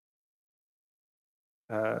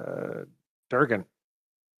 Durgan.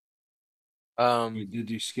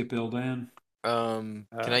 Did you skip Ildan? Can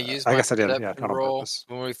I use my I guess I did. Yeah, not on roll? purpose.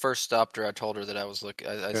 When we first stopped her, I told her that I was looking.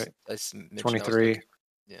 I 23.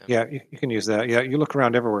 Yeah, you can use that. Yeah, you look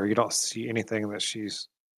around everywhere. You don't see anything that she's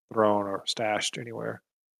thrown or stashed anywhere.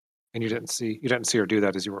 And you didn't see her do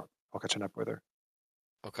that as you were all catching up with her.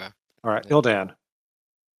 Okay. All right, Ildan.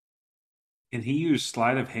 Can he use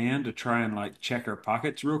sleight of hand to try and check her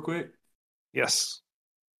pockets real quick? Yes.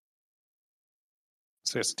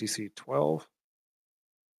 So it's DC 12.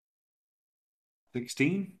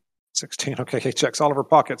 16? 16. Okay, he checks all of her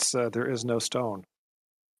pockets. There is no stone.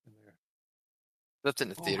 Left it in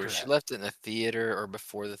the theater. She left it in the theater or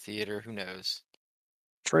before the theater. Who knows?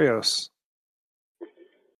 Treos.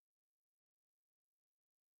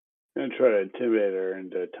 I'm going to try to intimidate her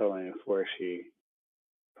into telling us where she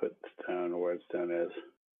put the stone or where the stone is.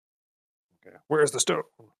 Okay. Where's the stone?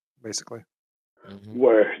 Basically. Mm-hmm.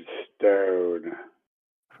 Where's the stone?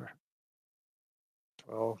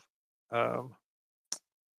 12.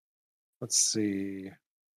 Let's see.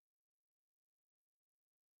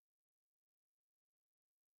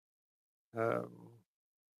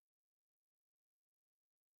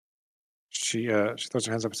 She throws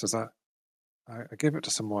her hands up and says, I gave it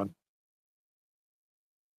to someone.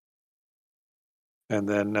 And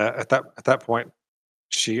then at that point,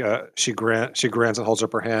 she grins and holds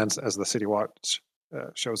up her hands as the city watch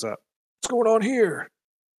shows up. What's going on here?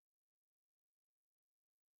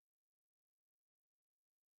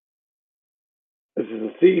 This is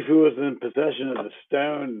a thief who was in possession of the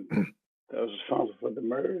stone that was responsible for the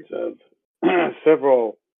murders of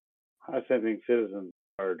several high-standing citizens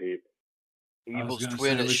of Waterdeep. Evil's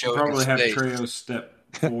twin is we should showing probably his have face. Treos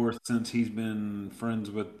step forth since he's been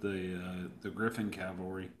friends with the Griffin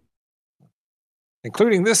Cavalry.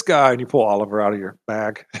 Including this guy, and you pull Oliver out of your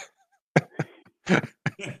bag. Besides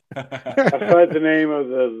the name of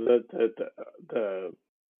the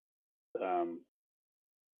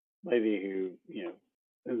lady who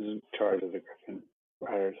is in charge of the Griffin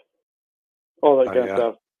Riders, all that kind of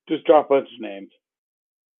stuff. Just drop a bunch of names.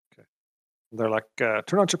 Okay. They're like,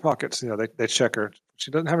 turn out your pockets. They check her.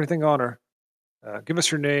 She doesn't have anything on her. Give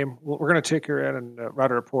us your name. We're going to take her in and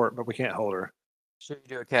write a report, but we can't hold her. Should we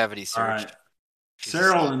do a cavity search? All right.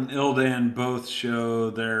 Sarril and Ildan both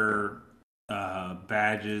show their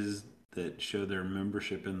badges that show their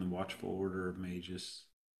membership in the Watchful Order of Magus.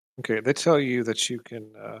 Okay, they tell you that you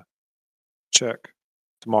can check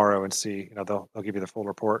tomorrow and see. They'll give you the full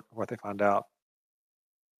report of what they find out.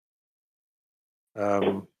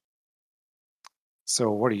 So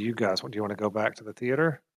what do you guys? Do you want to go back to the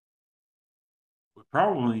theater? We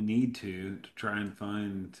probably need to try and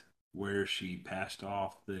find where she passed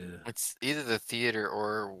off the. It's either the theater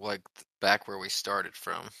or like back where we started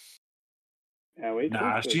from. Yeah, we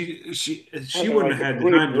Nah, took she having wouldn't like have a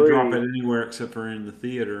had time to drop it 23. anywhere except for in the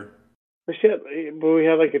theater. But we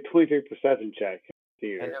had like a 23 perception check And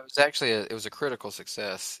here. it was actually a critical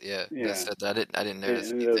success. Yeah. Yeah. That said, I didn't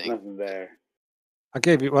notice And there was anything. nothing there. I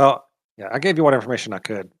gave you what information I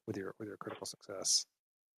could with your critical success.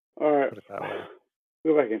 All right. Put it that way.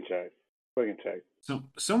 Go back and check. Go back and check. So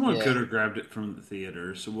someone Yeah. could have grabbed it from the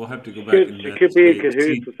theater, so we'll have to go back and It could be in investigate.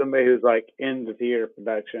 cahoots with somebody who's like in the theater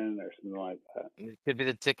production or something like that. It could be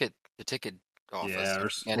the ticket office. Yeah, or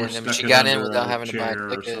She got or in, stuck she it got in under without a having to buy a chair or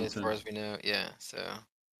ticket, as something. far as we know. Yeah, so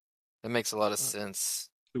that makes a lot of sense.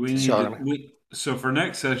 So for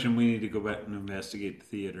next session, we need to go back and investigate the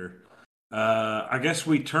theater. I guess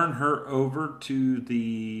we turn her over to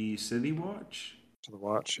the City Watch. To the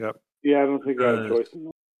watch, yep. Yeah, I don't think I have a choice in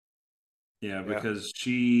that. Yeah, because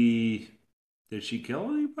did she kill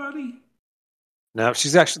anybody? No, she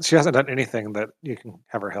hasn't done anything that you can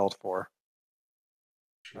have her held for.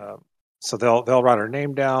 So they'll write her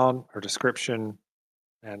name down, her description,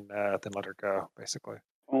 and then let her go. Basically,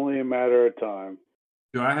 Only a matter of time.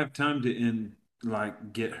 Do I have time to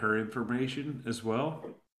get her information as well?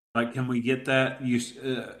 Like, can we get that?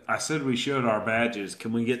 I said we showed our badges.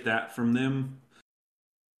 Can we get that from them?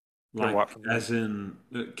 Like,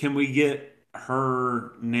 can we get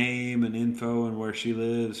her name and info and where she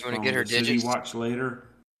lives from get her the City digits? Watch later?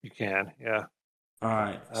 You can, yeah. All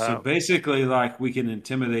right. So basically, we can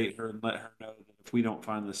intimidate her and let her know that if we don't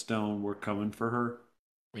find the stone, we're coming for her.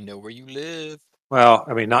 We know where you live. Well,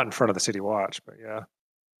 I mean, not in front of the City Watch, but yeah.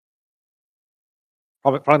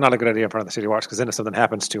 Probably not a good idea in front of the City Watch, because then if something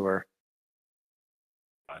happens to her,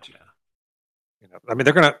 Gotcha. I mean,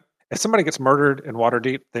 they're gonna. If somebody gets murdered in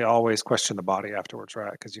Waterdeep, they always question the body afterwards,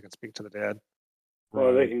 right? Because you can speak to the dead.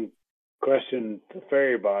 Well, they can question the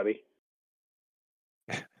fairy body.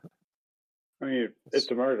 I mean, it's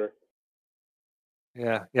a murder.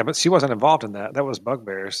 Yeah, but she wasn't involved in that. That was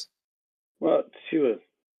bugbears. Well, she was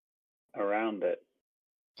around it.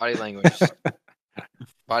 Body language.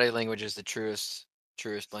 Body language is the truest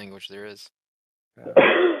language there is.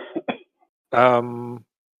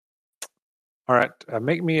 All right,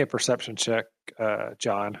 make me a perception check,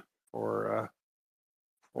 John, for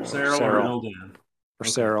Sarril Sarril. or Ildan? For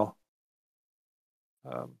Sarril.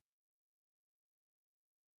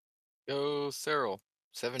 Go, Sarril.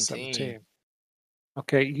 17.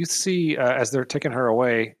 Okay, you see as they're taking her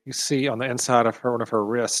away, you see on the inside of one of her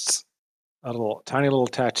wrists a tiny little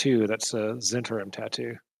tattoo that's a Zhentarim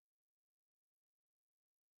tattoo.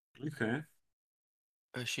 Okay.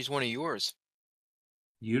 She's one of yours.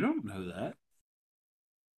 You don't know that.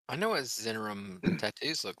 I know what Zhentarim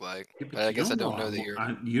tattoos look like, Yeah, but I guess I don't know that you're.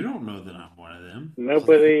 You don't know that I'm one of them.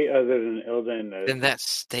 Nobody other than Ildan knows. Then that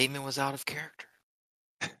statement was out of character.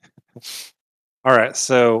 All right,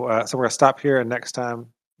 so we're gonna stop here, and next time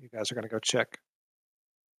you guys are gonna go check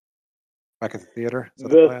back at the theater.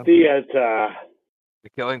 The theater. We're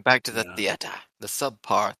going back to the theater, the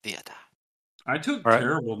subpar theater. I took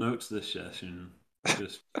terrible notes this session.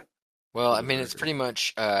 Well, I mean, it's pretty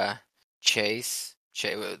much chase,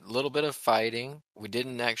 a little bit of fighting. We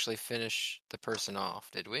didn't actually finish the person off,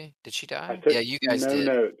 did we? Did she die? Yeah, you guys did.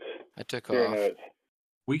 Notes. I took off. Notes.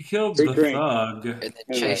 We killed the thug. And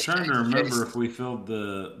I was trying to remember if we filled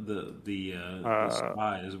the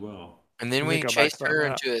spy as well. And then we chased her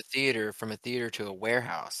into a theater, from a theater to a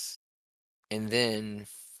warehouse. And then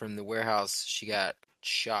from the warehouse, she got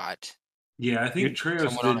shot. Yeah, I think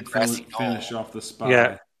Treos did finish off the spy.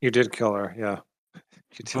 Yeah, you did kill her, yeah.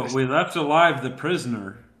 But we left alive the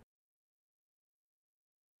prisoner.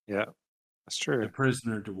 Yeah, that's true. The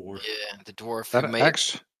prisoner dwarf. Yeah, the dwarf.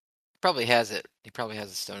 Probably has it. He probably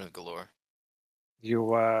has a stone of galore.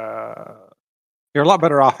 You're a lot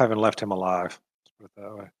better off having left him alive. Let's put it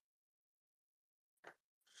that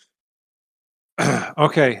way.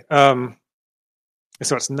 Okay.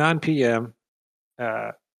 So it's 9 p.m.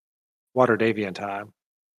 Waterdavian time.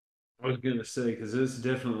 I was going to say, because it's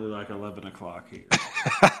definitely like 11 o'clock here.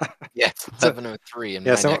 Yeah, it's 11:03.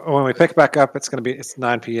 Yeah, so when we pick back up, it's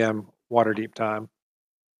 9 p.m. Waterdeep time.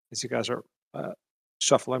 As you guys are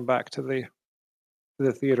shuffling back to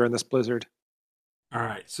the theater in this blizzard. All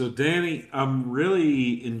right, so Danny, I'm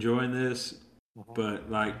really enjoying this, but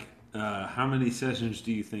how many sessions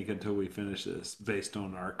do you think until we finish this, based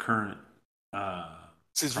on our current?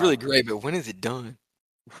 This is really great, but when is it done?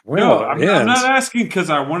 When No, will it I'm end? not asking because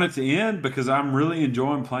I want it to end, because I'm really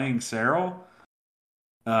enjoying playing Sarril.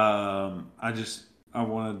 I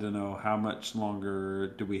wanted to know how much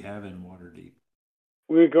longer do we have in Waterdeep?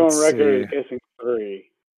 We're going Let's record see. as guessing 3.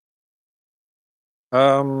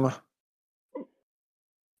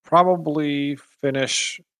 Probably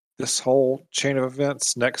finish this whole chain of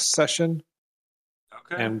events next session,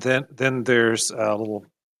 Okay. and then there's a little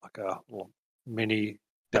mini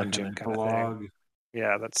dungeon Like an kind of epilogue. thing.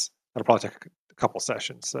 Yeah, that'll probably take a couple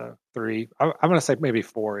sessions. So 3. I'm going to say maybe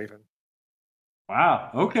 4 even.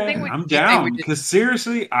 Wow. Okay, I'm do you think we down. did? Because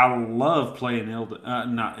seriously, I love playing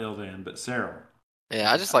not Ildan, but Sarril.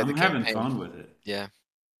 Yeah, I just like the I'm having campaign. fun with it. Yeah.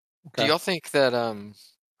 Okay. Do y'all think that Right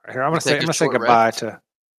here, I'm we going take to a say short goodbye rest? to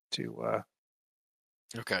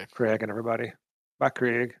Okay. Craig and everybody. Bye,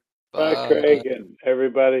 Craig. Bye, Craig and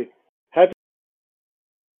everybody.